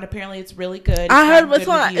came out and apparently it's really good. I heard it's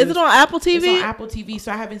on. Is it on Apple TV? It's on Apple TV, so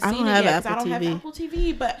I haven't seen it yet. I don't have Apple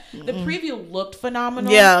TV, but the preview looked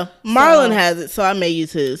phenomenal. Yeah, Marlon has it, so I may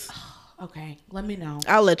use his. Okay, let me know.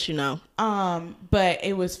 I'll let you know. But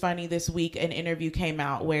it was funny this week. An interview came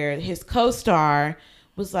out where his co-star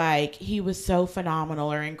was like, he was so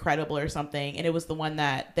phenomenal or incredible or something, and it was the one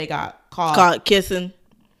that they got caught kissing.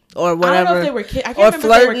 Or whatever. I don't know if they were I can't remember if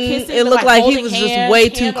they were kissing. It looked like he was just way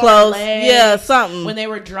too close. Yeah, something. When they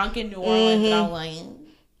were drunk in New Orleans, and I was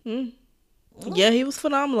like, yeah, he was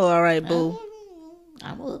phenomenal. All right, boo.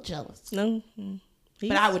 I'm a little jealous. No.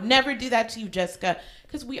 But I would never do that to you, Jessica,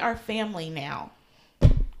 because we are family now.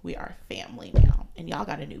 We are family now. And y'all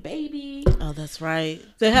got a new baby. Oh, that's right.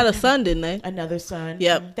 They had a son, didn't they? Another son.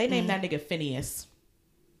 Yep. They named that nigga Phineas.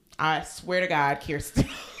 I swear to God, Kirsten.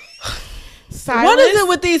 Silas, what is it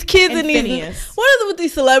with these kids and these? Phineas. What is it with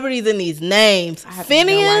these celebrities and these names?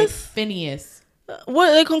 Phineas. Phineas.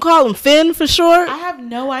 What they gonna call him? Finn for short. I have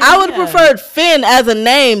no idea. I would have preferred Finn as a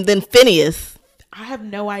name than Phineas. I have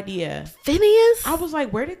no idea. Phineas. I was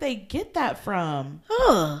like, where did they get that from?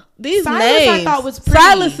 These Silas, names. I thought was pretty.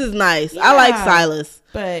 Silas is nice. I like Silas.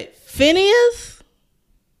 But Phineas.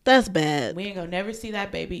 That's bad. We ain't gonna never see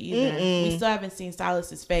that baby either. We still haven't seen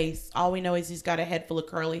Silas's face. All we know is he's got a head full of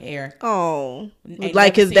curly hair. Oh,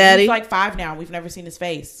 like his daddy. He's like 5 now. We've never seen his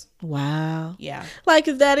face. Wow. Yeah, like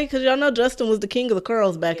his daddy, because y'all know Justin was the king of the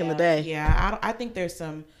curls back in the day. Yeah, I think there's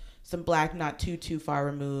some black not too far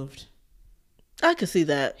removed. I could see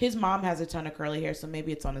that. His mom has a ton of curly hair, so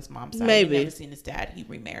maybe it's on his mom's side. Maybe. We've never seen his dad. He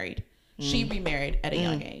remarried. She remarried at a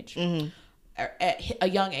young age. At a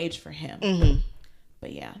young age for him.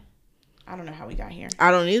 But yeah, I don't know how we got here. I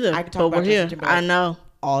don't either. I could talk about here. I know.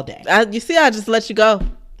 All day. You see, I just let you go.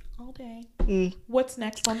 All day. What's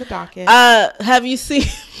next on the docket? Have you seen?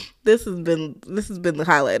 This has been the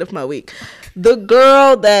highlight of my week. The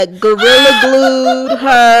girl that gorilla glued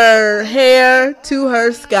her hair to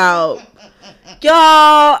her scalp.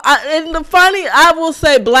 Y'all, I will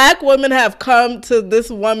say black women have come to this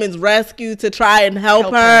woman's rescue to try and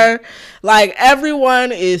help her. Like,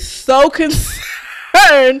 everyone is so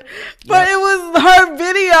concerned, but it was her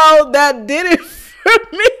video that did it for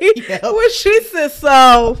me. When she said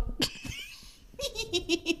so.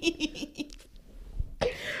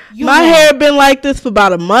 My hair been like this for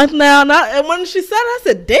about a month now. And when she said it, I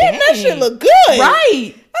said, damn, that shit look good.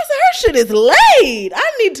 Right. I said, her shit is laid.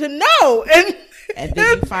 I need to know. And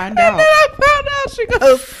then you find out. And then I found out. She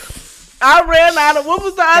goes, I ran out of, what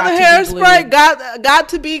was the other hairspray? Got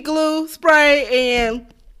to be glue spray. And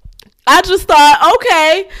I just thought,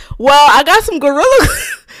 okay, well, I got some Gorilla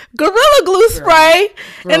Glue spray.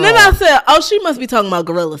 Girl. And then I said, oh, she must be talking about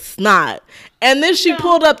Gorilla Snot. And then she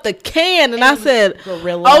pulled up the can and I said,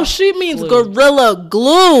 oh, she means Gorilla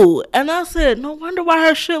Glue. And I said, no wonder why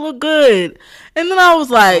her shit look good. And then I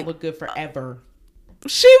was like, look good forever.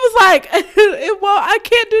 She was like, well, I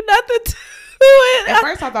can't do nothing to it. At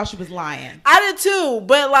first I thought she was lying. I did too.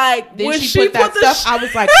 But like, then when she put that stuff, I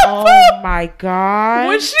was like, oh my God.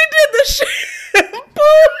 When she did the shampoo,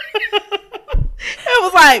 it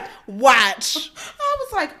was like, watch. I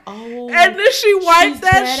was like, oh. And then she wiped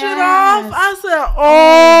that shit off. I said,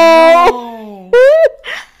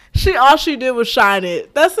 oh. All she did was shine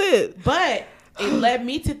it. That's it. But it led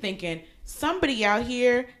me to thinking somebody out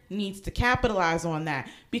here needs to capitalize on that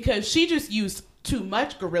because she just used too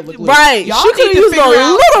much Gorilla Glue. Right. Y'all she could use a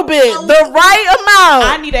little bit, the right amount.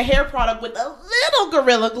 I need a hair product with a little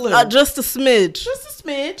Gorilla Glue. Just a smidge. Just a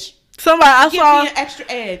smidge. Give me an extra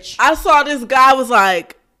edge. I saw this guy was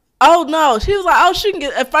like, oh no. She was like, oh, she can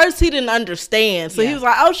get, at first he didn't understand. So he was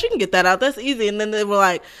like, oh, she can get that out. That's easy. And then they were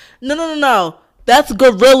like, no. That's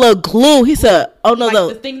Gorilla Glue. He said, oh no,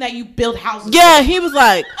 like the thing that you build houses with. He was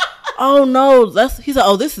like, oh no, he said,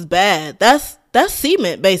 oh, this is bad. That's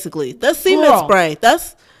cement, basically. That's cement spray.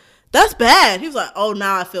 That's bad. He was like, oh,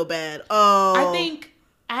 now I feel bad. Oh, I think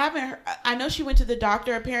I haven't heard, I know she went to the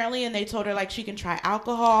doctor apparently, and they told her like she can try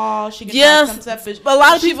alcohol. She can try some stuff. But a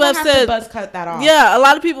lot of people have said buzz cut that off. Yeah, a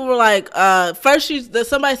lot of people were like, first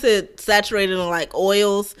somebody said saturated in like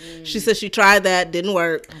oils. She said she tried that, didn't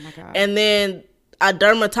work. Oh my God. And then a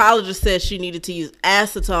dermatologist said she needed to use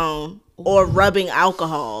acetone or rubbing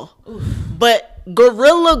alcohol. Oof. But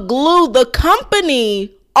Gorilla Glue, the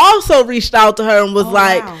company, also reached out to her and was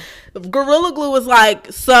Gorilla Glue was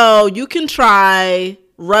like, so you can try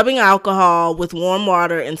rubbing alcohol with warm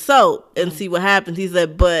water and soap and see what happens. He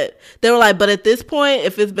said, but they were like, but at this point,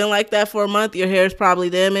 if it's been like that for a month, your hair is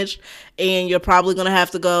probably damaged and you're probably going to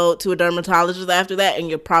have to go to a dermatologist after that, and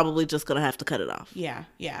you're probably just going to have to cut it off. Yeah.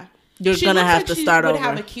 You're going to have to start over. She would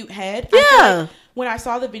have a cute head. Yeah. When I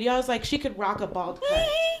saw the video, I was like, she could rock a bald cut.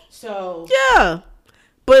 So yeah,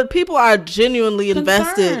 but people are genuinely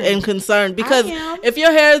invested and concerned because if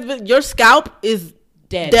your your scalp is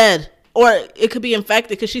dead, or it could be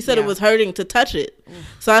infected, because she said it was hurting to touch it.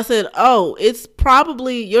 So I said, oh, it's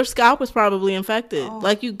probably your scalp is probably infected.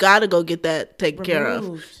 Like, you got to go get that taken care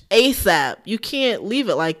of ASAP. You can't leave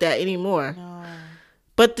it like that anymore. No.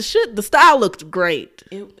 But the style looked great.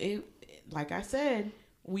 It like I said,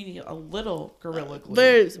 we need a little Gorilla Glue.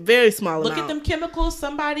 Very, very small Look amount. at them chemicals.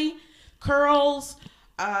 Somebody, curls,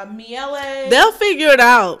 Miele. They'll figure it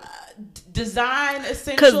out. Design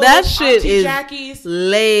essentials. Because that shit is Jackie's.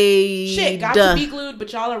 laid. Shit, got to be glued,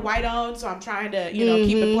 but y'all are white owned, so I'm trying to,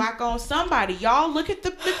 keep it black on. Somebody, y'all look at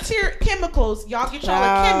the material chemicals. Y'all get y'all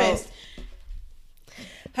a chemist.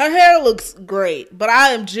 Her hair looks great, but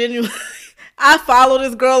I am genuinely... I follow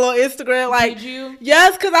this girl on Instagram. Like, did you?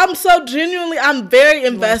 Yes, because I'm very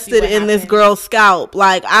invested in this girl's scalp.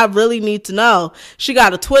 Like, I really need to know. She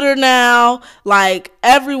got a Twitter now. Like,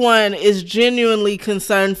 everyone is genuinely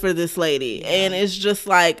concerned for this lady. Yeah. And it's just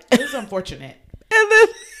like... It's unfortunate. And then...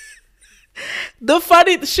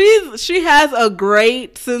 she has a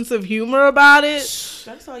great sense of humor about it.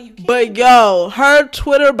 That's all you can. But yo, her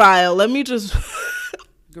Twitter bio, let me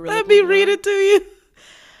read it to you.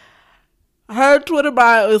 Her Twitter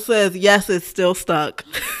bio says, yes, it's still stuck.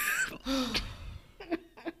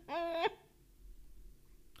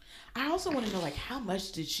 I also want to know, like, how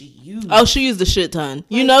much did she use? Oh, she used a shit ton.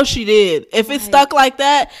 Like, she did. If it's stuck like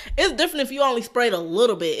that, it's different if you only sprayed a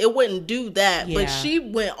little bit. It wouldn't do that. Yeah. But she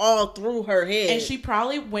went all through her head. And she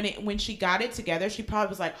probably, when she got it together, she probably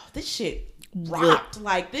was like, oh, this shit rocked.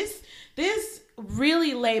 Like, this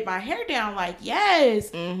really laid my hair down. Like, yes.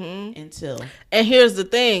 Until. And here's the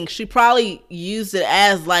thing. She probably used it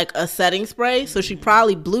as, like, a setting spray. So she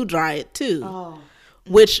probably blew dry it, too. Oh.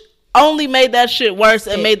 Which... only made that shit worse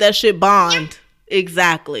and made that shit bond.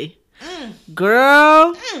 Exactly.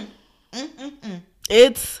 Girl.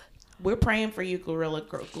 We're praying for you, Gorilla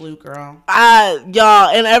Glue girl. Y'all,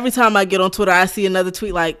 and every time I get on Twitter, I see another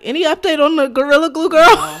tweet like, any update on the Gorilla Glue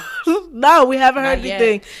girl? No, we haven't heard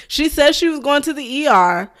anything. She said she was going to the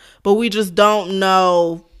ER, but we just don't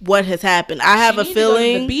know what has happened. I have a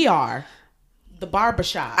feeling. To the BR. the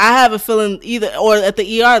barbershop. I have a feeling either or at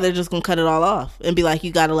the ER they're just gonna cut it all off and be like,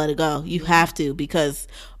 you gotta let it go. You have to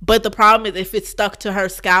but the problem is if it's stuck to her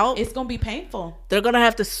scalp, it's gonna be painful. They're gonna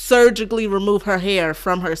have to surgically remove her hair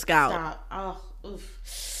from her scalp. Stop. Oh,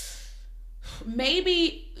 oof.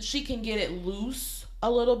 Maybe she can get it loose a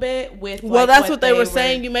little bit with. Well, that's what they were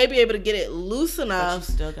saying. You may be able to get it loose enough,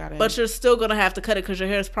 but you're still gonna have to cut it because your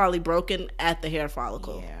hair is probably broken at the hair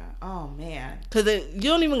follicle. Yeah. Oh man. Because you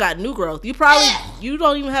don't even got new growth. You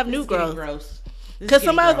don't even have new growth. Gross. Because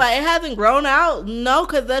somebody was like, it hasn't grown out. No,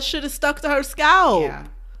 because that shit is stuck to her scalp. Yeah.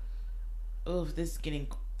 Oh, this is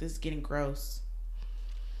getting gross.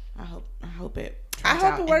 I hope it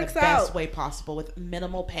works in the best way possible with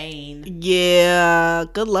minimal pain. Yeah.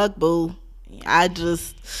 Good luck, boo. Yeah.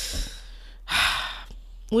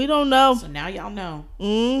 We don't know. So now y'all know.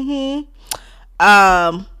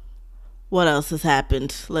 What else has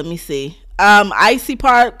happened? Let me see. Icy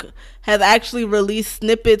Park has actually released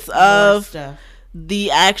snippets of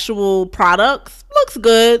the actual products. Looks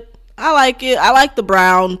good. I like it. I like the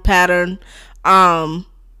brown pattern.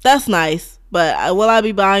 That's nice. But will I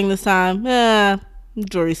be buying this time?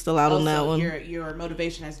 Jury's still out on that one. Your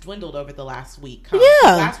motivation has dwindled over the last week. Huh?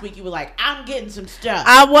 Yeah. Last week you were like, I'm getting some stuff.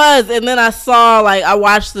 I was, and then I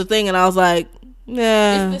watched the thing and I was like,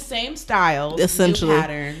 yeah. It's the same styles, essentially. New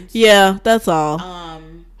patterns. Yeah, that's all.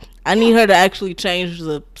 I need her to actually change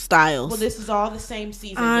the styles. Well, this is all the same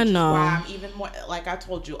season. I know. Is why I'm even more, like I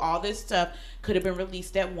told you, all this stuff could have been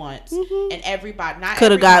released at once, and everybody, not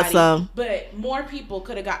could have got some, but more people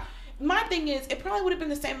could have got. My thing is, it probably would have been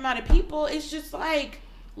the same amount of people. It's just like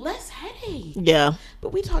less headache. Yeah.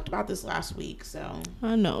 But we talked about this last week, so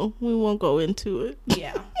I know we won't go into it.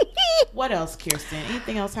 Yeah. What else, Kirsten?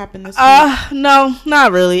 Anything else happened this week? No,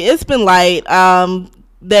 not really. It's been light.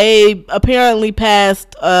 They apparently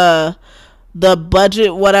passed the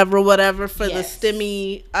budget, whatever, for the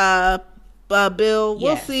STEMI bill.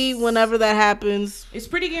 We'll see whenever that happens. It's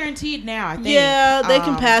pretty guaranteed now, I think. Yeah, they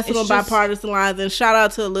can pass it on bipartisan lines. And shout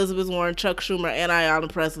out to Elizabeth Warren, Chuck Schumer, and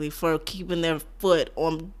Ayanna Pressley for keeping their foot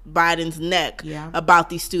on Biden's neck about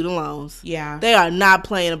these student loans. Yeah. They are not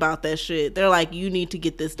playing about that shit. They're like, you need to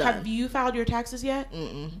get this done. Have you filed your taxes yet?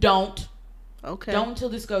 Mm-mm. Don't. Okay. Don't until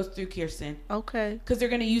this goes through, Kirsten. Okay. Because they're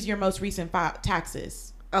going to use your most recent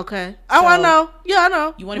taxes. Okay. Oh, I know. Yeah, I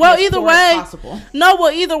know. You want to be as poor as possible. No,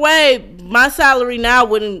 well, either way, my salary now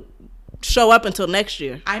wouldn't show up until next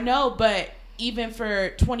year. I know, but even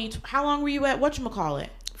for how long were you at whatchamacallit?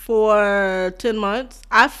 For 10 months.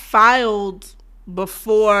 I filed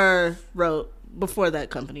before that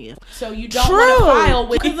company. So you don't want to file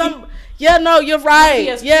with yeah, no, you're right.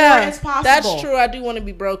 As poor as possible. That's true. I do want to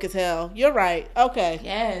be broke as hell. You're right. Okay.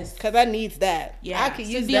 Yes. Because I needs that. Yeah. I could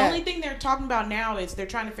use the that. only thing they're talking about now is they're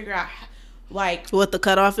trying to figure out like what the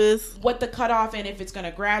cutoff is. What the cutoff and if it's going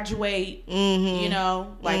to graduate. Mm-hmm. You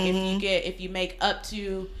know, like if you make up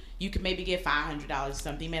to, you can maybe get $500 or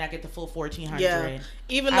something. You may not get the full $1,400. Yeah.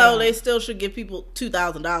 Even though they still should give people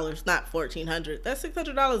 $2,000, not $1,400. That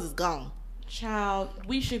 $600 is gone. Child,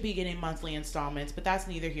 we should be getting monthly installments, but that's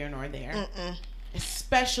neither here nor there.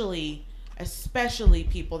 Especially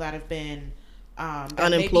people that have been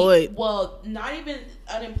unemployed. Not even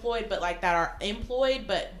unemployed, but like that are employed,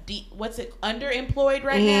 but underemployed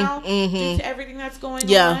right now due to everything that's going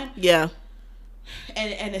on. Yeah.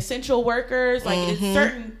 And essential workers, like it's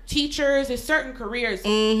certain teachers, it's certain careers.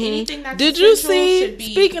 Anything that's Did you see? Should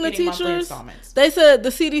be speaking of teachers, they said the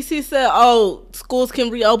CDC said, schools can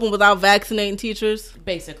reopen without vaccinating teachers.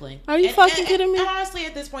 Basically, are you fucking kidding me? And honestly,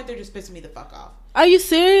 at this point, they're just pissing me the fuck off. Are you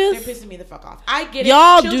serious? They're pissing me the fuck off. I get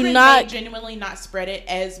Y'all it. Children do not may genuinely not spread it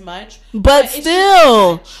as much, but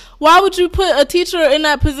still, why would you put a teacher in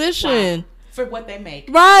that position? Why? For what they make.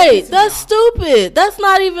 Right. That's stupid. That's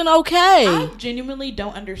not even okay. I genuinely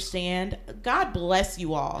don't understand. God bless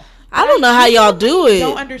you all. I don't know how y'all do it. I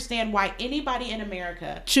don't understand why anybody in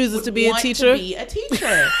America chooses to be a teacher.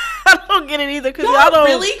 I don't get it either because y'all don't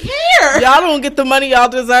really care. Y'all don't get the money y'all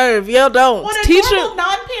deserve. Y'all don't. On a normal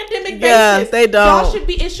non-pandemic basis, they don't. Y'all should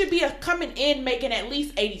be. It should be coming in making at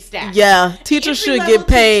least 80 stacks. Yeah, teachers should get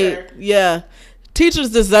paid. Yeah, teachers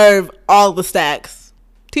deserve all the stacks.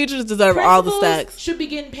 Teachers deserve all the stacks. Should be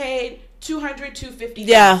getting paid $200,000, $250,000.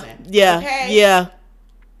 Yeah. Okay? Yeah.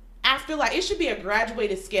 After it should be a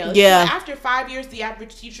graduated scale. Yeah. After 5 years, the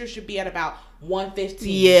average teacher should be at about $115,000.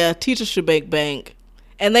 Yeah. Teachers should make bank,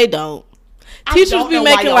 and they don't. Teachers be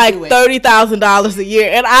making like $30,000 a year,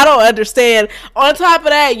 and I don't understand. On top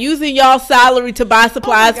of that, using y'all's salary to buy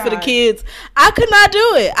supplies for the kids, I could not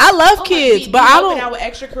do it. I love kids, but I don't. Out with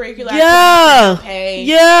extracurricular yeah.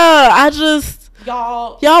 I just.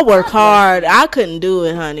 Y'all work hard. I couldn't do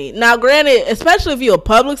it, honey. Now, granted, especially if you're a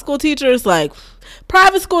public school teacher, it's like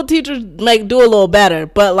private school teachers do a little better,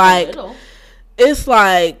 but like it's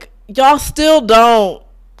like y'all still don't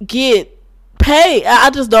get paid. I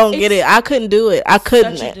just don't get it. I couldn't do it. I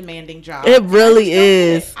couldn't. Such a demanding job. It really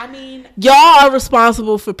is. I mean, y'all are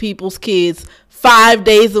responsible for people's kids 5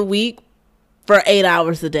 days a week for 8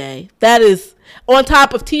 hours a day. That is on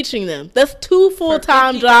top of teaching them. That's 2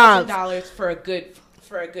 full-time jobs. $50,000 for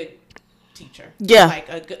a good teacher. Yeah, like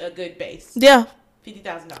a good base. Yeah,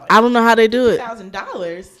 $50,000. I don't know how they do it.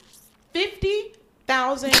 $50,000.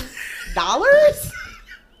 $50,000.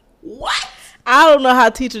 What? I don't know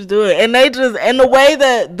how teachers do it, and the way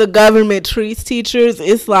that the government treats teachers,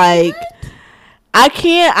 it's like I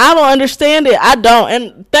don't understand it. I don't,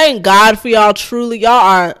 and thank God for y'all. Truly, y'all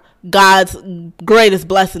are God's greatest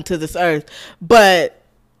blessing to this earth. But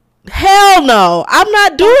hell no, I'm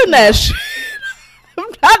not doing that shit. I'm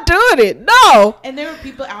not doing it. No. And there were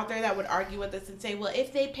people out there that would argue with us and say, well,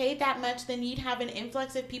 if they paid that much, then you'd have an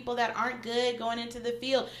influx of people that aren't good going into the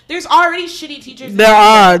field. There's already shitty teachers. There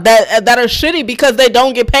are that are shitty because they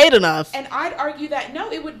don't get paid enough. And I'd argue that,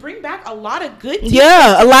 no, it would bring back a lot of good teachers.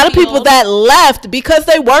 Yeah, a lot of people that left because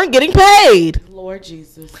they weren't getting paid. Lord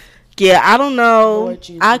Jesus. Yeah, I don't know. Lord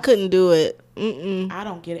Jesus. I couldn't do it. I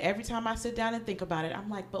don't get it. Every time I sit down and think about it,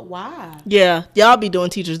 I'm like, but why? Yeah, y'all be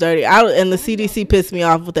doing teachers dirty. And the CDC pissed me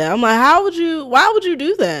off with that. I'm like, why would you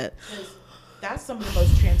do that? That's some of the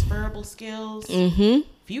most transferable skills. If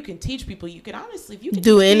you can teach people, you can honestly, if you can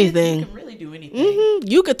do anything. Kids, you can really do anything.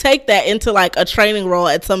 You could take that into like a training role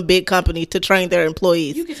at some big company to train their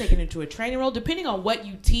employees. You could take it into a training role. Depending on what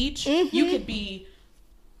you teach, you could be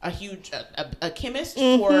a huge a chemist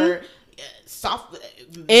or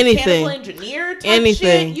anything, mechanical engineer type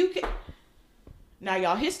anything. Shit. You can. Now,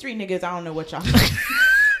 y'all history niggas, I don't know what y'all.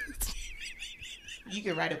 You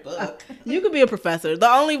can write a book. You could be a professor. The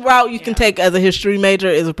only route you can take as a history major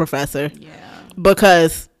is a professor. Yeah.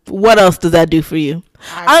 Because what else does that do for you?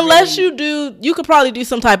 Unless you could probably do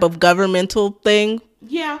some type of governmental thing.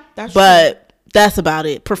 Yeah, that's true. That's about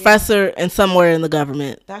it. Professor and somewhere in the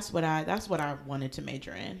government. That's what I wanted to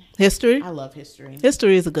major in. History? I love history.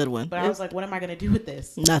 History is a good one. But I was like, what am I going to do with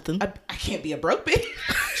this? Nothing. I can't be a broke bitch.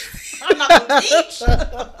 I'm not going to teach. What am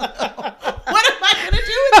I going to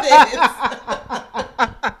do with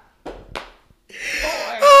this?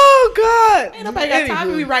 Oh, God. Ain't nobody got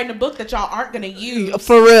time to be writing a book that y'all aren't going to use.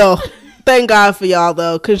 For real. Thank God for y'all,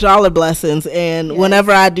 though, because y'all are blessings. And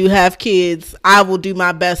whenever I do have kids, I will do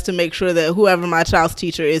my best to make sure that whoever my child's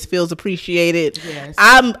teacher is feels appreciated. Yes.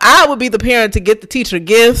 I would be the parent to get the teacher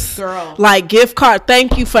gifts. Girl. Like gift card.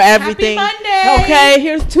 Thank you for everything. Happy Monday. Okay,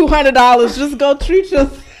 here's $200. Just go treat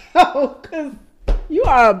yourself because you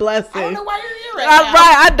are a blessing. I don't know why you're here right now.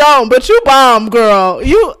 Right, I don't. But you bomb, girl.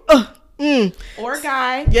 You. Or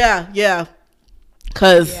guy. Yeah.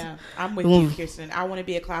 Because I'm with you, Kirsten. I want to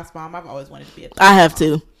be a class mom. I've always wanted to be a class mom. I have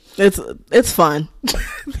to. It's fun.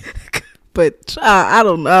 But I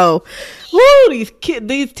don't know. Woo, these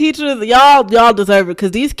teachers, y'all deserve it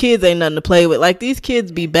because these kids ain't nothing to play with. Like these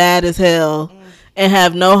kids be bad as hell and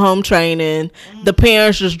have no home training. The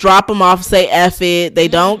parents just drop them off, say F it. They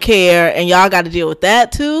don't care, and y'all got to deal with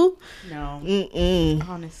that too. No,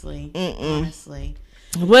 honestly.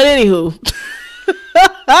 But anywho.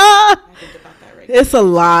 I think about that right it's a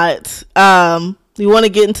lot. You want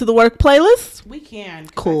to get into the work playlist? We can.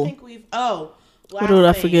 Cool. I think we've. What did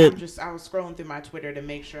I forget? I was scrolling through my Twitter to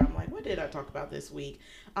make sure. I'm like, what did I talk about this week?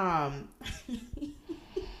 Of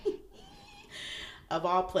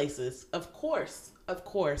all places, of course,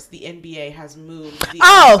 the NBA has moved the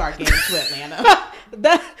All-Star game to Atlanta.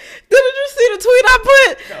 Didn't you see the tweet I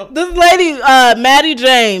put? No. This lady, Maddie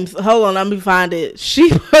James. Hold on, let me find it. She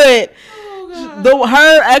put.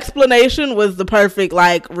 Her explanation was the perfect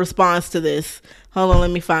response to this. Hold on,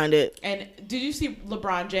 let me find it. And did you see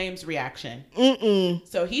LeBron James' reaction?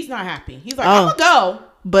 So he's not happy. He's like, I'm gonna go,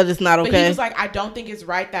 but it's not okay. But he was like, I don't think it's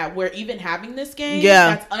right that we're even having this game.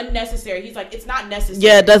 Yeah, that's unnecessary. He's like, it's not necessary.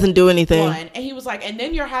 Yeah, it doesn't do anything. And he was like, and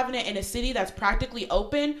then you're having it in a city that's practically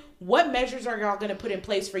open. What measures are y'all gonna put in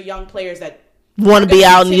place for young players that want to be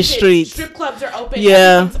out in these streets? Strip clubs are open.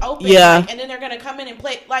 Yeah, open, yeah. And then they're gonna come in and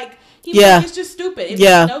play He's like, it's just stupid. It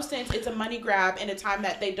makes no sense. It's a money grab in a time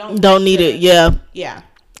that they don't need it. Yeah.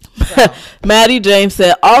 So. Maddie James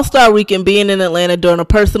said, All-Star Weekend being in Atlanta during a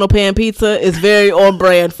personal pan pizza is very on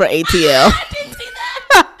brand for ATL. I didn't see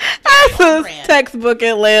that. That's textbook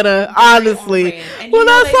Atlanta, honestly. When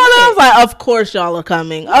I saw that, I was like, of course y'all are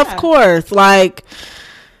coming. Yeah. Of course. When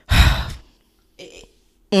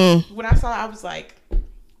I saw it, I was like,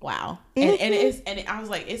 Wow. And I was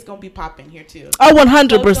like, it's gonna be popping here too. Oh,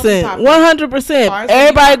 100%. 100%.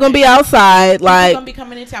 Everybody gonna be outside. People like gonna be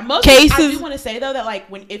coming in town. Most cases. I do want to say though that like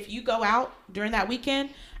if you go out during that weekend,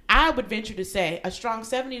 I would venture to say a strong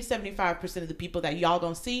 70 to 75% of the people that y'all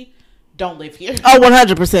gonna see don't live here. Oh,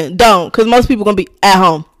 100% don't, because most people gonna be at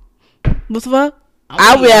home. What's the fuck?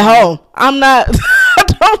 I'll be at home. I'm not. I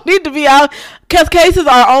don't need to be out because cases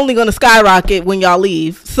are only going to skyrocket when y'all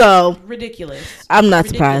leave. So ridiculous. I'm not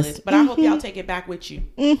surprised. But I hope y'all take it back with you.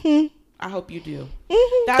 I hope you do.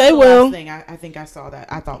 That's they the will. last thing I think I saw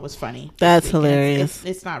that I thought was funny. That's hilarious.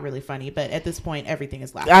 It's not really funny, but at this point, everything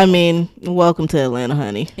is laughable. I mean, welcome to Atlanta,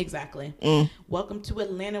 honey. Exactly. Welcome to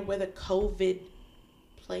Atlanta, where the COVID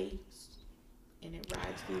plays and it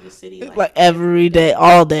rides through the city like every day,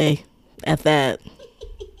 all day. At that.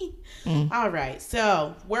 All right,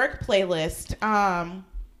 so work playlist. I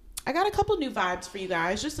got a couple new vibes for you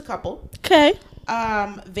guys, just a couple. Okay.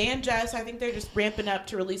 Van Jess, I think they're just ramping up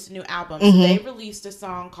to release a new album. So they released a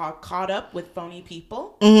song called "Caught Up" with Phony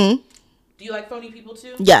People. Do you like Phony People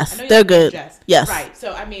too? Yes, they're good. Yes. Right.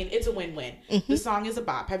 So I mean, it's a win-win. The song is a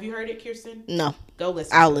bop. Have you heard it, Kirsten? No. Go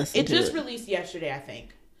listen. I'll listen. It just released yesterday, I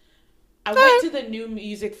think. I went to the New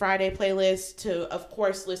Music Friday playlist to, of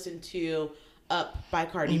course, listen to Up by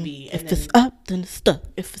Cardi B. And if it's up, then it's stuck.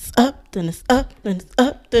 If it's up, then it's up. Then it's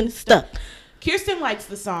up, then it's stuck. Kirsten likes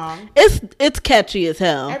the song. It's catchy as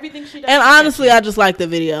hell. Everything she does. And honestly, I just like the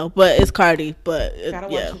video, but it's Cardi. But gotta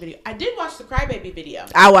watch the video. I did watch the Crybaby video.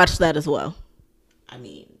 I watched that as well. I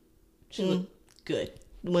mean, she looked good.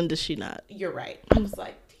 When does she not? You're right. I was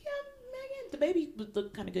like, the baby would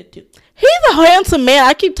look kind of good too. He's a handsome man.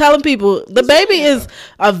 I keep telling people the baby is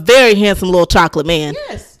a very handsome little chocolate man.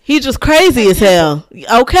 Yes. He's just crazy as hell.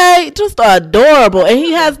 Okay? Just adorable. And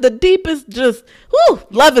he has the deepest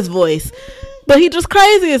love his voice. But he just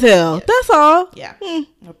crazy as hell. Yeah. That's all. Yeah.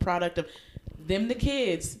 A product of them the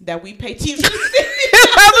kids that we pay teachers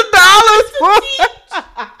 $1,000 for.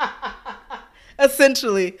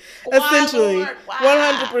 Essentially, Lord.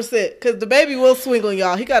 Wow. 100%. Because the baby will swing on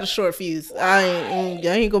y'all. He got a short fuse. Wow.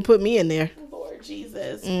 Y'all ain't gonna put me in there. Lord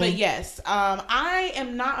Jesus. But yes, I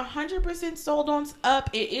am not 100% sold on Up.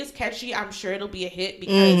 It is catchy. I'm sure it'll be a hit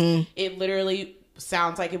because it literally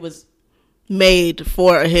sounds like it was made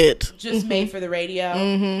for a hit, just made for the radio.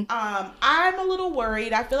 I'm a little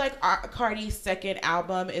worried. I feel like Cardi's second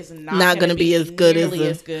album is not gonna be as good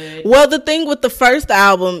as good. Well, the thing with the first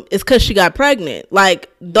album is because she got pregnant. Like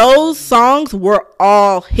those songs were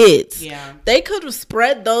all hits. Yeah, they could have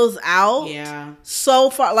spread those out. Yeah, so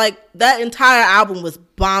far. Like that entire album was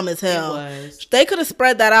bomb as hell. It was. They could have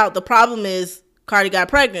spread that out. The problem is Cardi got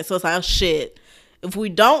pregnant, so it's like, oh shit. If we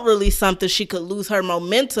don't release something, she could lose her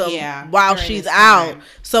momentum while she's out.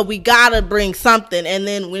 So we gotta bring something. And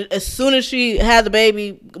then as soon as she had the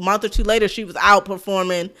baby, a month or two later, she was out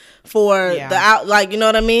performing for the out. Like, you know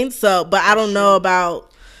what I mean? So, but I don't know about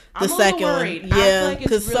the second one. Yeah,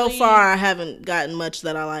 because so far I haven't gotten much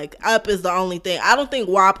that I like. Up is the only thing. I don't think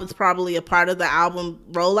WAP is probably a part of the album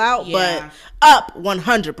rollout, but Up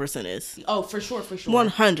 100% is. Oh, for sure.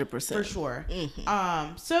 100%. For sure.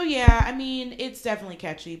 So yeah, I mean, it's definitely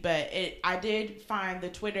catchy, but I did find the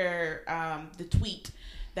Twitter, the tweet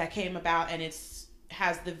that came about, and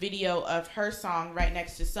has the video of her song right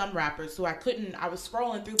next to some rappers who I was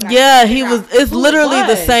scrolling through. It's literally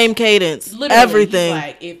the same cadence. Literally, everything.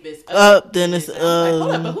 Like, if it's up, then it's like,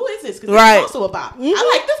 hold up, but who is this? Because it's also a bop.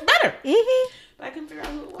 I like this better. But I couldn't figure out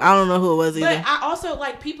who it was. I don't know who it was either. But I also,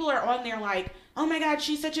 like, people are on there like, oh my God,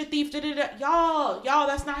 she's such a thief. Y'all,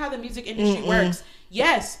 that's not how the music industry works.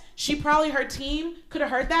 Yes, her team could have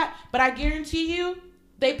heard that, but I guarantee you,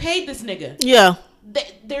 they paid this nigga. Yeah.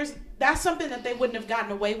 That's something that they wouldn't have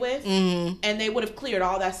gotten away with, and they would have cleared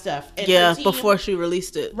all that stuff. And team, before she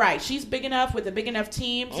released it. Right. She's big enough with a big enough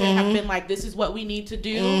team to have been like, this is what we need to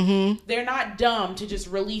do. They're not dumb to just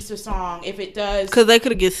release a song if it does. Because they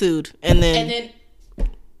could get sued. And then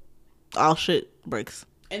all shit breaks.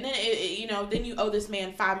 And then, then you owe this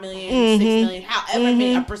man $5 million, $6 million, however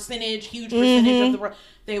many, a huge percentage of the world.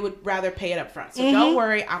 They would rather pay it up front. So don't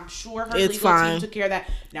worry. I'm sure her legal team took care of that.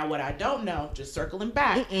 Now, what I don't know, just circling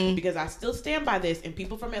back, because I still stand by this, and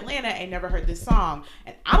people from Atlanta ain't never heard this song.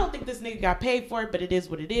 And I don't think this nigga got paid for it, but it is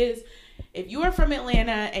what it is. If you are from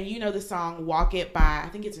Atlanta and you know the song Walk It by, I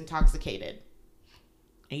think it's Intoxicated.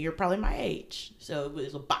 And you're probably my age. So it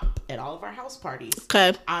was a bop at all of our house parties.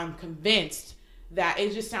 Okay. I'm convinced that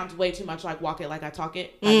it just sounds way too much like Walk It Like I Talk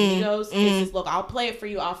It by Migos. Look, I'll play it for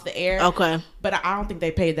you off the air. Okay. But I don't think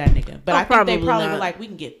they paid that nigga. But I think they probably were like, we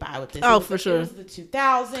can get by with this. Oh, for sure. It was the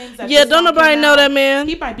 2000s. Yeah, don't nobody know that man.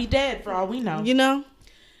 He might be dead for all we know. You know?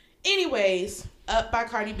 Anyways, Up by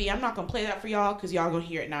Cardi B. I'm not gonna play that for y'all because y'all gonna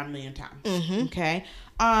hear it 9 million times. Okay.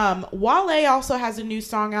 Wale also has a new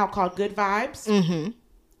song out called Good Vibes.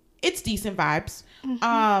 It's decent vibes.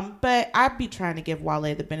 But I'd be trying to give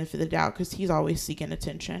Wale the benefit of the doubt because he's always seeking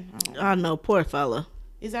attention. I know, poor fella.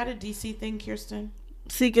 Is that a DC thing, Kirsten?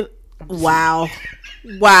 Seeking. Wow.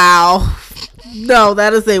 No,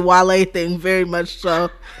 that is a Wale thing, very much so.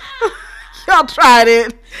 Y'all tried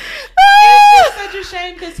it. It's just such a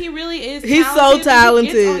shame because he really is. He's so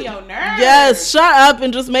talented. He gets on your nerves. Yes, shut up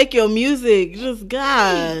and just make your music. Just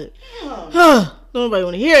God. Nobody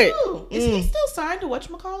want to hear it. Is he still signed to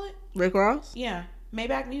whatchamacallit? Rick Ross? Yeah,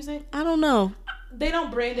 Maybach Music. I don't know. They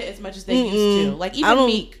don't brand it as much as they used to. Like even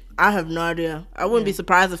Meek. I have no idea. I wouldn't be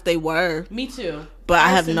surprised if they were. Me too. But I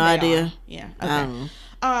have no idea. Are. Yeah. Okay.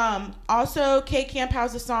 Also, K Camp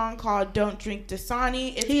has a song called "Don't Drink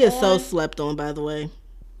Dasani." He is so slept on, by the way.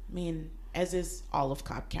 I mean, as is all of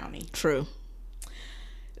Cobb County. True.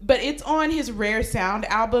 But it's on his Rare Sound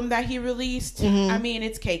album that he released. I mean,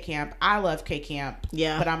 it's K Camp. I love K Camp.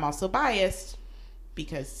 Yeah. But I'm also biased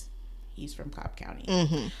because he's from Cobb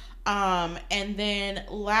County. And then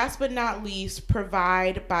last but not least,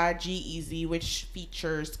 Provide by G-Eazy, which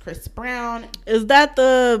features Chris Brown. Is that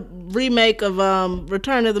the remake of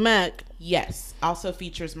Return of the Mac? Yes. Also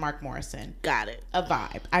features Mark Morrison. Got it. A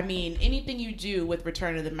vibe. I mean, anything you do with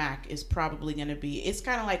Return of the Mac is probably going to be... It's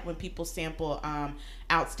kind of like when people sample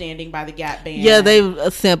Outstanding by the Gap Band. Yeah,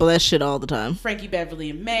 they sample that shit all the time. Frankie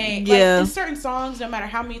Beverly and May. Yeah. Like, in certain songs, no matter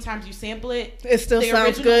how many times you sample it... It still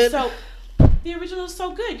sounds good. The original is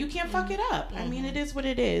so good. You can't fuck it up. I mean, it is what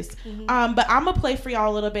it is. But I'm going to play for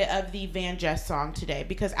y'all a little bit of the Van Jess song today.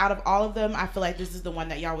 Because out of all of them, I feel like this is the one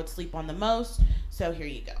that y'all would sleep on the most. So here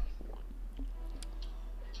you go.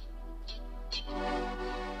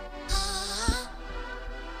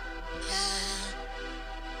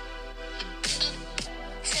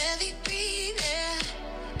 Heavy breathing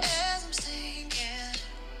as I'm singing.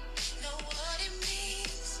 Know what it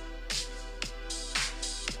means.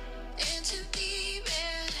 Into deep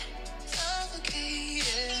and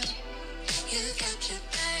suffocating. You capture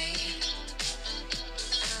pain.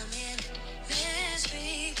 I'm in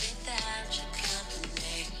misery without your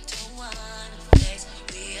company. Don't wanna face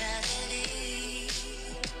reality.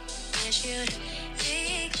 You should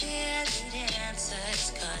be clear with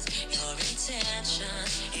answers, 'cause your intention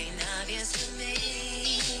ain't obvious to me.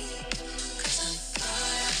 'Cause I'm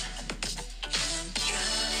far and I'm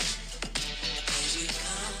drowning. Here you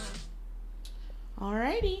come.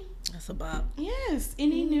 Alrighty. That's a bop. Yes.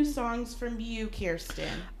 Any new songs from you, Kirsten?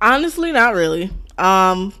 Honestly, not really.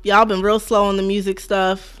 Y'all been real slow on the music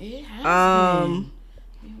stuff. It has been.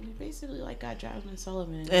 We basically got Jasmine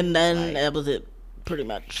Sullivan. And then that was it, pretty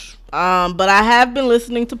much. But I have been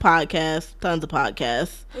listening to podcasts, tons of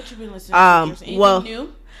podcasts. What you been listening to, Kirsten? Anything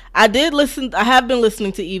new? I have been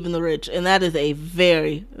listening to Even the Rich, and that is a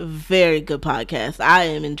very, very good podcast. I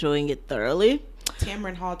am enjoying it thoroughly.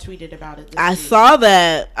 Tamron Hall tweeted about it this I week. saw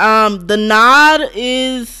that. The nod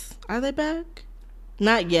is... Are they back?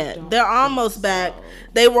 Not yet. They're almost back.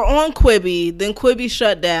 They were on Quibi. Then Quibi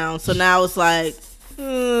shut down. So now it's like...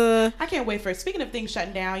 I can't wait for it. Speaking of things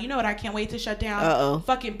shutting down, you know what I can't wait to shut down? Uh-oh.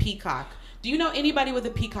 Fucking Peacock. Do you know anybody with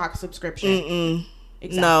a Peacock subscription?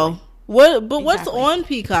 Exactly. No. What's on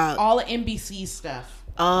Peacock? All the NBC stuff.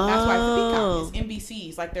 Oh. That's why it's Peacock. It's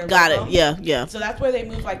NBC's. Like their Got logo. it. Yeah. So that's where they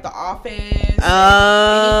move like The Office.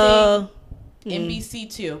 Oh. NBC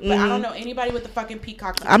too. But I don't know anybody with the fucking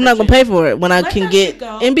Peacock subscription. I'm not gonna pay for it when I Let can that get shit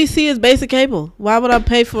go. NBC is basic cable. Why would I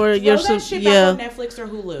pay for your that shit back on Netflix or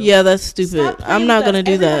Hulu. Yeah, that's stupid. Stop playing I'm not with gonna us.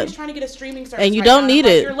 do Everybody's that. trying to get a streaming service And you right don't now. need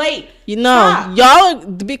Like, it. You're late. You know, Stop. y'all,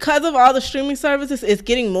 because of all the streaming services, it's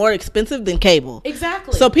getting more expensive than cable.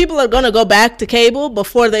 Exactly. So people are gonna go back to cable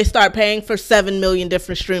before they start paying for 7 million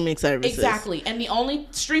different streaming services. Exactly. And the only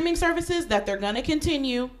streaming services that they're gonna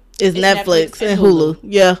continue is Netflix and Hulu.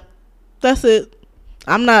 Yeah, that's it.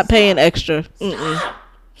 I'm not paying extra. All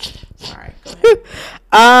right, go ahead.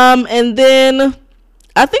 And then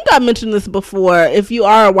I think I mentioned this before. If you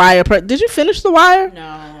are a Wire person, did you finish The Wire?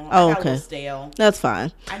 No. Oh, I got a okay. little stale. That's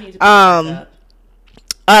fine. I need to pick that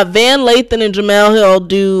up. Van Lathan and Jamel Hill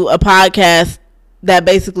do a podcast that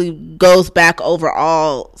basically goes back over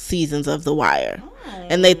all seasons of The Wire,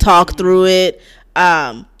 and they talk through it.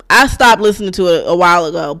 I stopped listening to it a while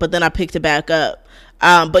ago, but then I picked it back up.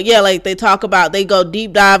 But yeah, like they go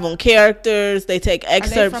deep dive on characters. They take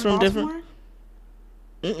excerpts from different.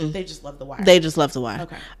 They just love The Wire. They just love The Wire.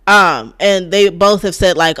 Okay. And they both have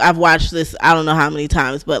said, like, I've watched this I don't know how many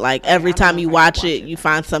times, but like every time you watch it, you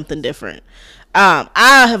find something different.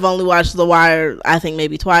 I have only watched The Wire, I think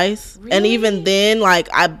maybe twice, and Really? even then, like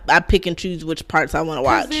I pick and choose which parts I want to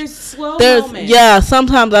watch. There's slow moments. Yeah,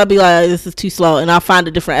 sometimes I'll be like, this is too slow, and I'll find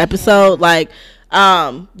a different episode. Like,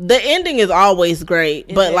 the ending is always great,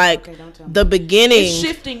 Is but it? like Okay, don't tell me. the beginning, It's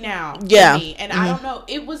shifting now. Yeah. For me, and I don't know.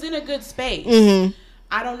 It was in a good space. Mhm.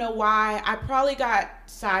 I don't know why. I probably got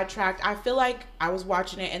sidetracked. I feel like I was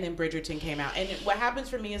watching it and then Bridgerton came out. And what happens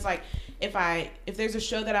for me is like if there's a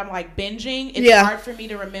show that I'm like binging, it's Yeah. hard for me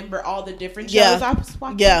to remember all the different shows Yeah. I was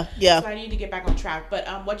watching. Yeah. So I need to get back on track. But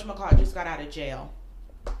whatchamacallit just got out of jail.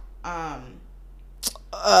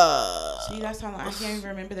 See, that's how I can't even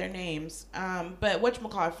remember their names. But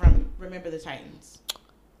whatchamacallit from Remember the Titans.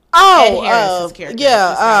 Ed Harris's character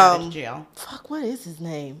just got out of jail. Fuck, what is his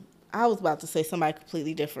name? I was about to say somebody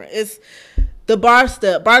completely different. It's the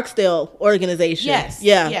Barksdale organization. Yes.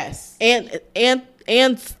 Yeah. Yes. And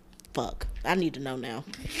fuck. I need to know now.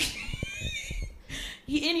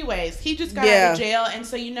 He just got out of jail, and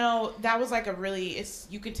so that was like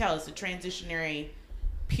you could tell it's a transitionary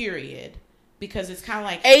period because it's kind of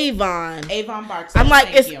like Avon Barksdale. I'm like,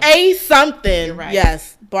 Thank it's you. A something. You're right.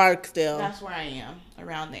 Yes, Barksdale. That's where I am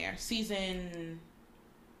around there. Is it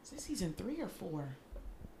season 3 or 4?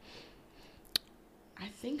 I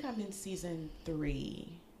think I'm in season 3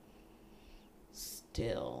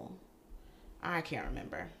 still. I can't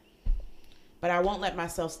remember. But I won't let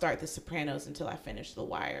myself start The Sopranos until I finish The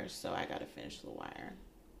Wire. So I got to finish The Wire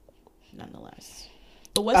nonetheless.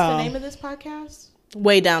 But what's the name of this podcast?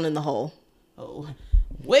 Way Down in the Hole. Oh,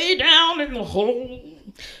 Way Down in the Hole.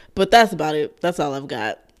 But that's about it. That's all I've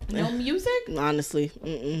got. No music? Honestly.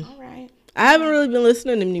 All right. I haven't really been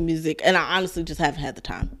listening to new music, and I honestly just haven't had the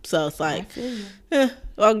time. So it's I like, feel you.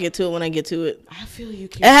 I'll get to it when I get to it. I feel you.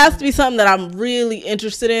 It has to be something that I'm really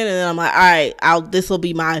interested in, and then I'm like, all right, this will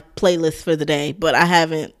be my playlist for the day. But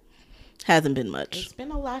hasn't been much. It's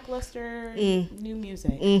been a lackluster new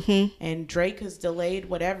music. Mm-hmm. And Drake has delayed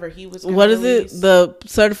whatever he was. What is it? The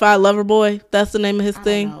Certified Lover Boy? That's the name of his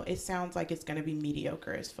thing? I don't know. It sounds like it's gonna be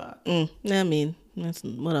mediocre as fuck. I mean,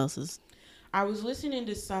 what else is? I was listening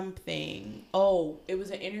to something. Oh, it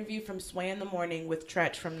was an interview from Sway in the Morning with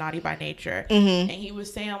Tretch from Naughty by Nature. Mm-hmm. And he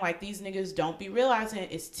was saying, like, these niggas don't be realizing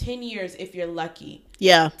it's 10 years if you're lucky.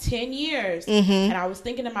 Yeah. 10 years. Mm-hmm. And I was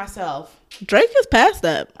thinking to myself, Drake is past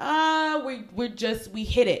that. we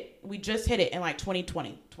hit it. We just hit it in like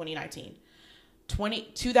 2019.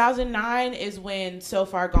 2009 is when So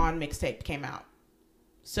Far Gone mixtape came out.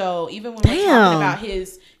 So even when we're talking about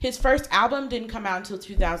his first album didn't come out until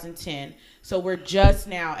 2010. So we're just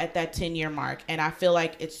now at that 10-year mark. And I feel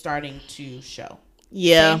like it's starting to show.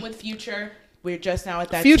 Yeah. Same with Future. We're just now at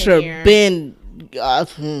that Future 10-year. been...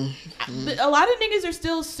 But a lot of niggas are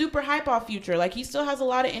still super hype off Future. Like, he still has a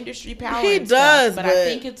lot of industry power. He and stuff, does, but I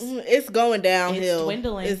think it's going downhill.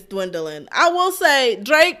 It's dwindling. I will say,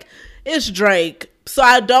 Drake is Drake. So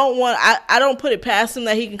I don't put it past him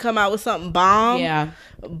that he can come out with something bomb. Yeah.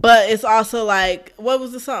 But it's also like, what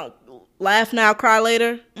was the song? Laugh Now, Cry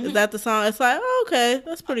Later? Is that the song? It's like, oh, okay,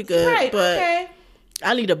 that's pretty good. Right, but okay.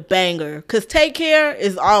 I need a banger. Because Take Care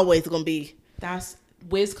is always going to be. That's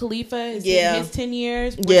Wiz Khalifa is in his 10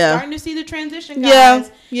 years. We're starting to see the transition,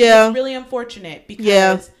 guys. Yeah. It's really unfortunate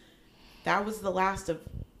because that was the last of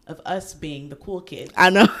us being the cool kids.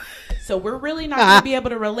 I know. So we're really not going to be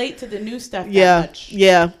able to relate to the new stuff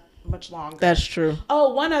that much longer. That's true.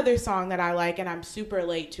 Oh, one other song that I like, and I'm super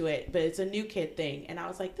late to it, but it's a New Kid thing. And I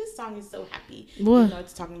was like, this song is so happy. What? Even though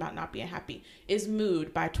it's talking about not being happy. Is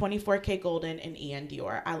Mood by 24K Golden and Ian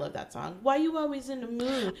Dior. I love that song. Why you always in the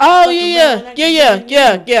mood? Oh, Fuck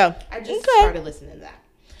yeah. I just started listening to that.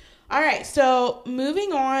 All right, so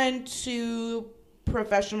moving on to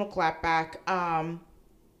professional clapback.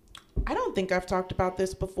 I don't think I've talked about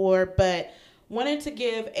this before, but wanted to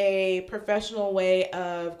give a professional way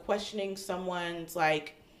of questioning someone's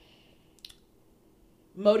like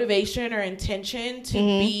motivation or intention to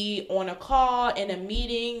be on a call, in a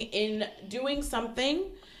meeting, in doing something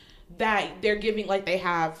that they're giving, like they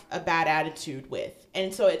have a bad attitude with.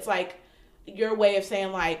 And so it's like your way of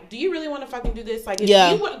saying, like, do you really want to fucking do this? Like, do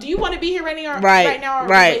you want to be here right now, or are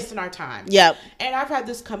we wasting our time? Yep. And I've had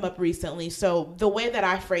this come up recently. So the way that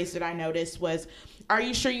I phrased it, I noticed was, are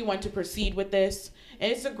you sure you want to proceed with this?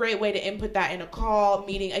 And it's a great way to input that in a call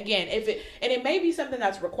meeting. Again, it may be something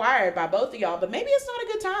that's required by both of y'all, but maybe it's not a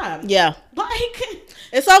good time. Yeah. Like,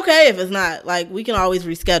 it's okay if it's not. Like, we can always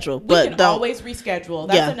reschedule. We can always reschedule.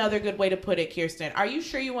 That's another good way to put it, Kirsten. Are you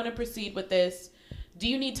sure you want to proceed with this? Do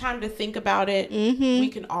you need time to think about it? Mm-hmm. We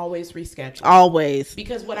can always reschedule. Always.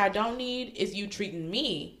 Because what I don't need is you treating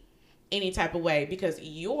me any type of way because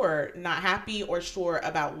you're not happy or sure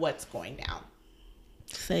about what's going down.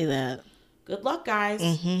 Say that. Good luck, guys.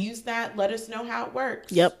 Use that. Let us know how it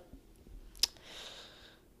works. Yep.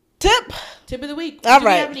 Tip of the week. All Do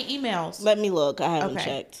right. we have any emails? Let me look. I haven't Okay.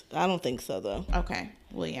 checked. I don't think so, though. Okay.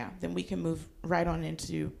 Well, yeah. Then we can move right on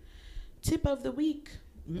into tip of the week.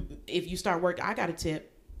 If you start work, I got a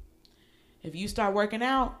tip. If you start working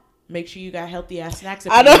out, make sure you got healthy ass snacks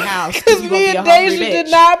in your house. Because me and Deja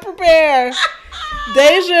did not prepare.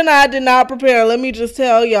 Deja and I did not prepare. Let me just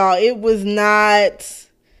tell y'all, it was not.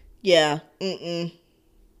 Yeah.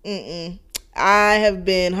 I have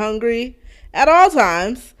been hungry at all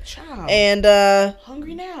times. Child. And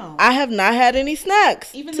hungry now. I have not had any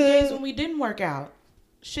snacks. Even the days when we didn't work out,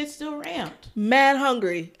 shit still ramped. Mad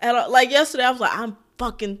hungry. Like yesterday, I was like, I'm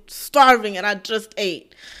fucking starving, and I just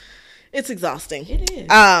ate. It's exhausting. It is.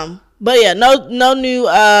 But yeah, no new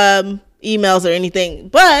emails or anything.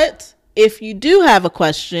 But if you do have a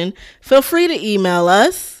question, feel free to email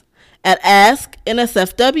us at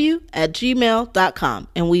asknsfw@gmail.com,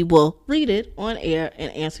 and we will read it on air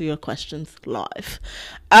and answer your questions live.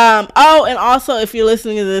 And also, if you're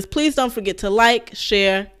listening to this, please don't forget to like,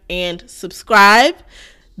 share, and subscribe.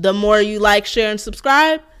 The more you like, share, and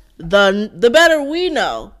subscribe, the better we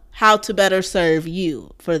know how to better serve you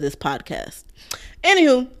for this podcast.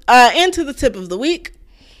 Anywho, into the tip of the week.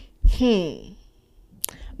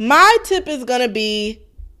 My tip is gonna be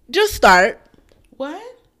just start. What?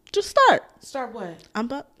 Just start. Start what?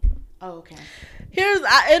 I'm up. Oh, okay. Here's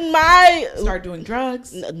in my Start doing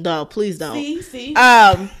drugs. no, please don't. See.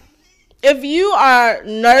 If you are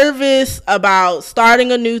nervous about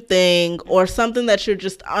starting a new thing or something that you're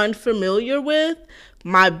just unfamiliar with,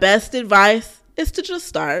 my best advice is to just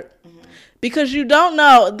start. Because you don't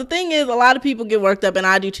know. The thing is, a lot of people get worked up, and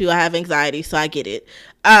I do too. I have anxiety, so I get it.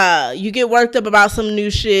 You get worked up about some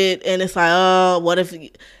new shit, and it's like, oh, what if...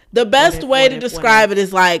 The best way to describe it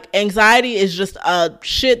is like anxiety is just a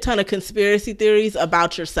shit ton of conspiracy theories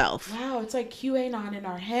about yourself. Wow, it's like QAnon in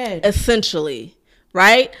our head. Essentially,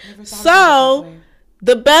 right? So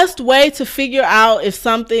the best way to figure out if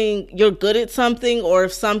you're good at something or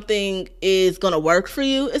if something is going to work for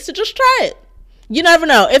you is to just try it. You never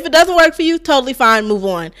know. If it doesn't work for you, totally fine, move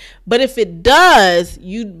on. But if it does,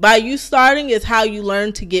 by you starting is how you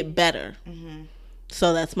learn to get better.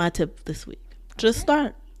 So that's my tip this week. Just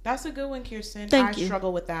start. That's a good one, Kirsten. Thank you. I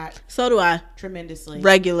struggle with that So do I. tremendously.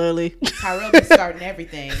 Regularly. Tyrell be starting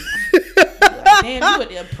everything. Like, damn,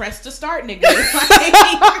 you would press to start, nigga.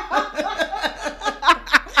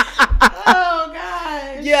 Oh,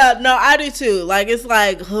 God. Yeah, no, I do too. Like, it's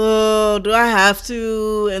like, oh, do I have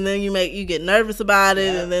to? And then you get nervous about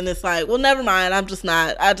it. Yep. And then it's like, well, never mind. I'm just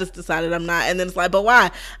not. I just decided I'm not. And then it's like, but why?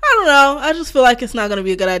 I don't know. I just feel like it's not going to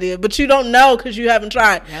be a good idea. But you don't know because you haven't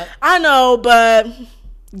tried. Yep. I know, but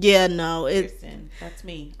yeah, no. Kirsten, that's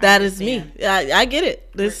me. That is me. I get it.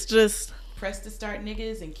 It's just... Press to start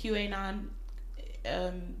niggas and QAnon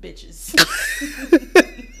bitches.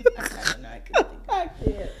 I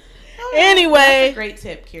can't. Anyway. That's a great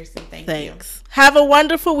tip, Kirsten. Thanks. Have a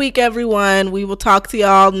wonderful week, everyone. We will talk to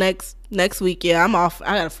y'all next week. Yeah, I'm off.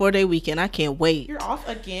 I got a 4-day weekend. I can't wait. You're off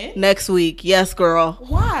again? Next week. Yes, girl.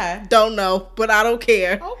 Why? Don't know, but I don't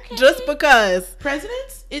care. Okay. Just because.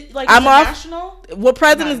 President's? I'm off. National? Well,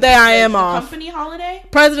 President's Day I am off. Company holiday?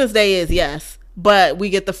 President's Day is, yes. But we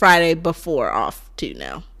get the Friday before off too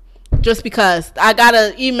now. Just because I got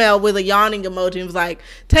an email with a yawning emoji and was like,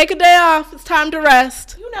 take a day off. It's time to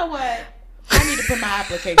rest. You know what? I need to put my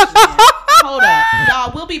application in. Hold up.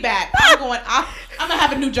 Y'all, we'll be back. I'm going to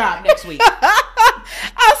have a new job next week.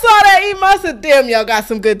 I saw that email. I said, damn, y'all got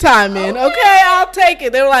some good time in. Okay, I'll take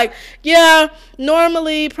it. They were like, yeah,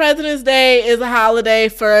 normally President's Day is a holiday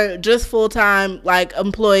for just full-time like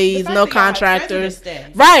employees, no contractors.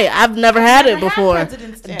 Right. I've never had it before.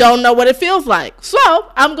 Don't know what it feels like. So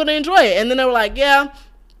I'm going to enjoy it. And then they were like, yeah.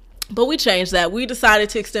 But we changed that. We decided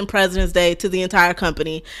to extend President's Day to the entire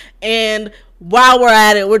company. And while we're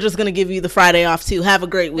at it, we're just going to give you the Friday off, too. Have a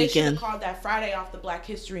great weekend. They should have called that Friday off the Black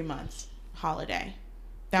History Month holiday.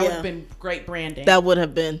 That would have been great branding. That would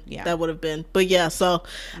have been. Yeah. That would have been. But, yeah, so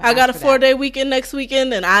I got a 4-day weekend next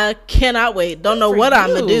weekend, and I cannot wait. Don't know what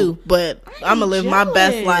I'm going to do, but I'm going to live my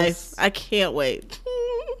best life. I can't wait.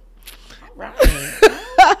 All right.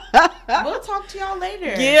 We'll talk to y'all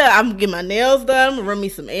later. Yeah, I'm gonna get my nails done. I'm gonna run me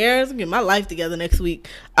some errands. I'm gonna get my life together next week.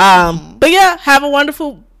 But yeah, have a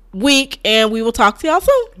wonderful week, and we will talk to y'all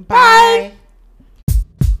soon. Bye.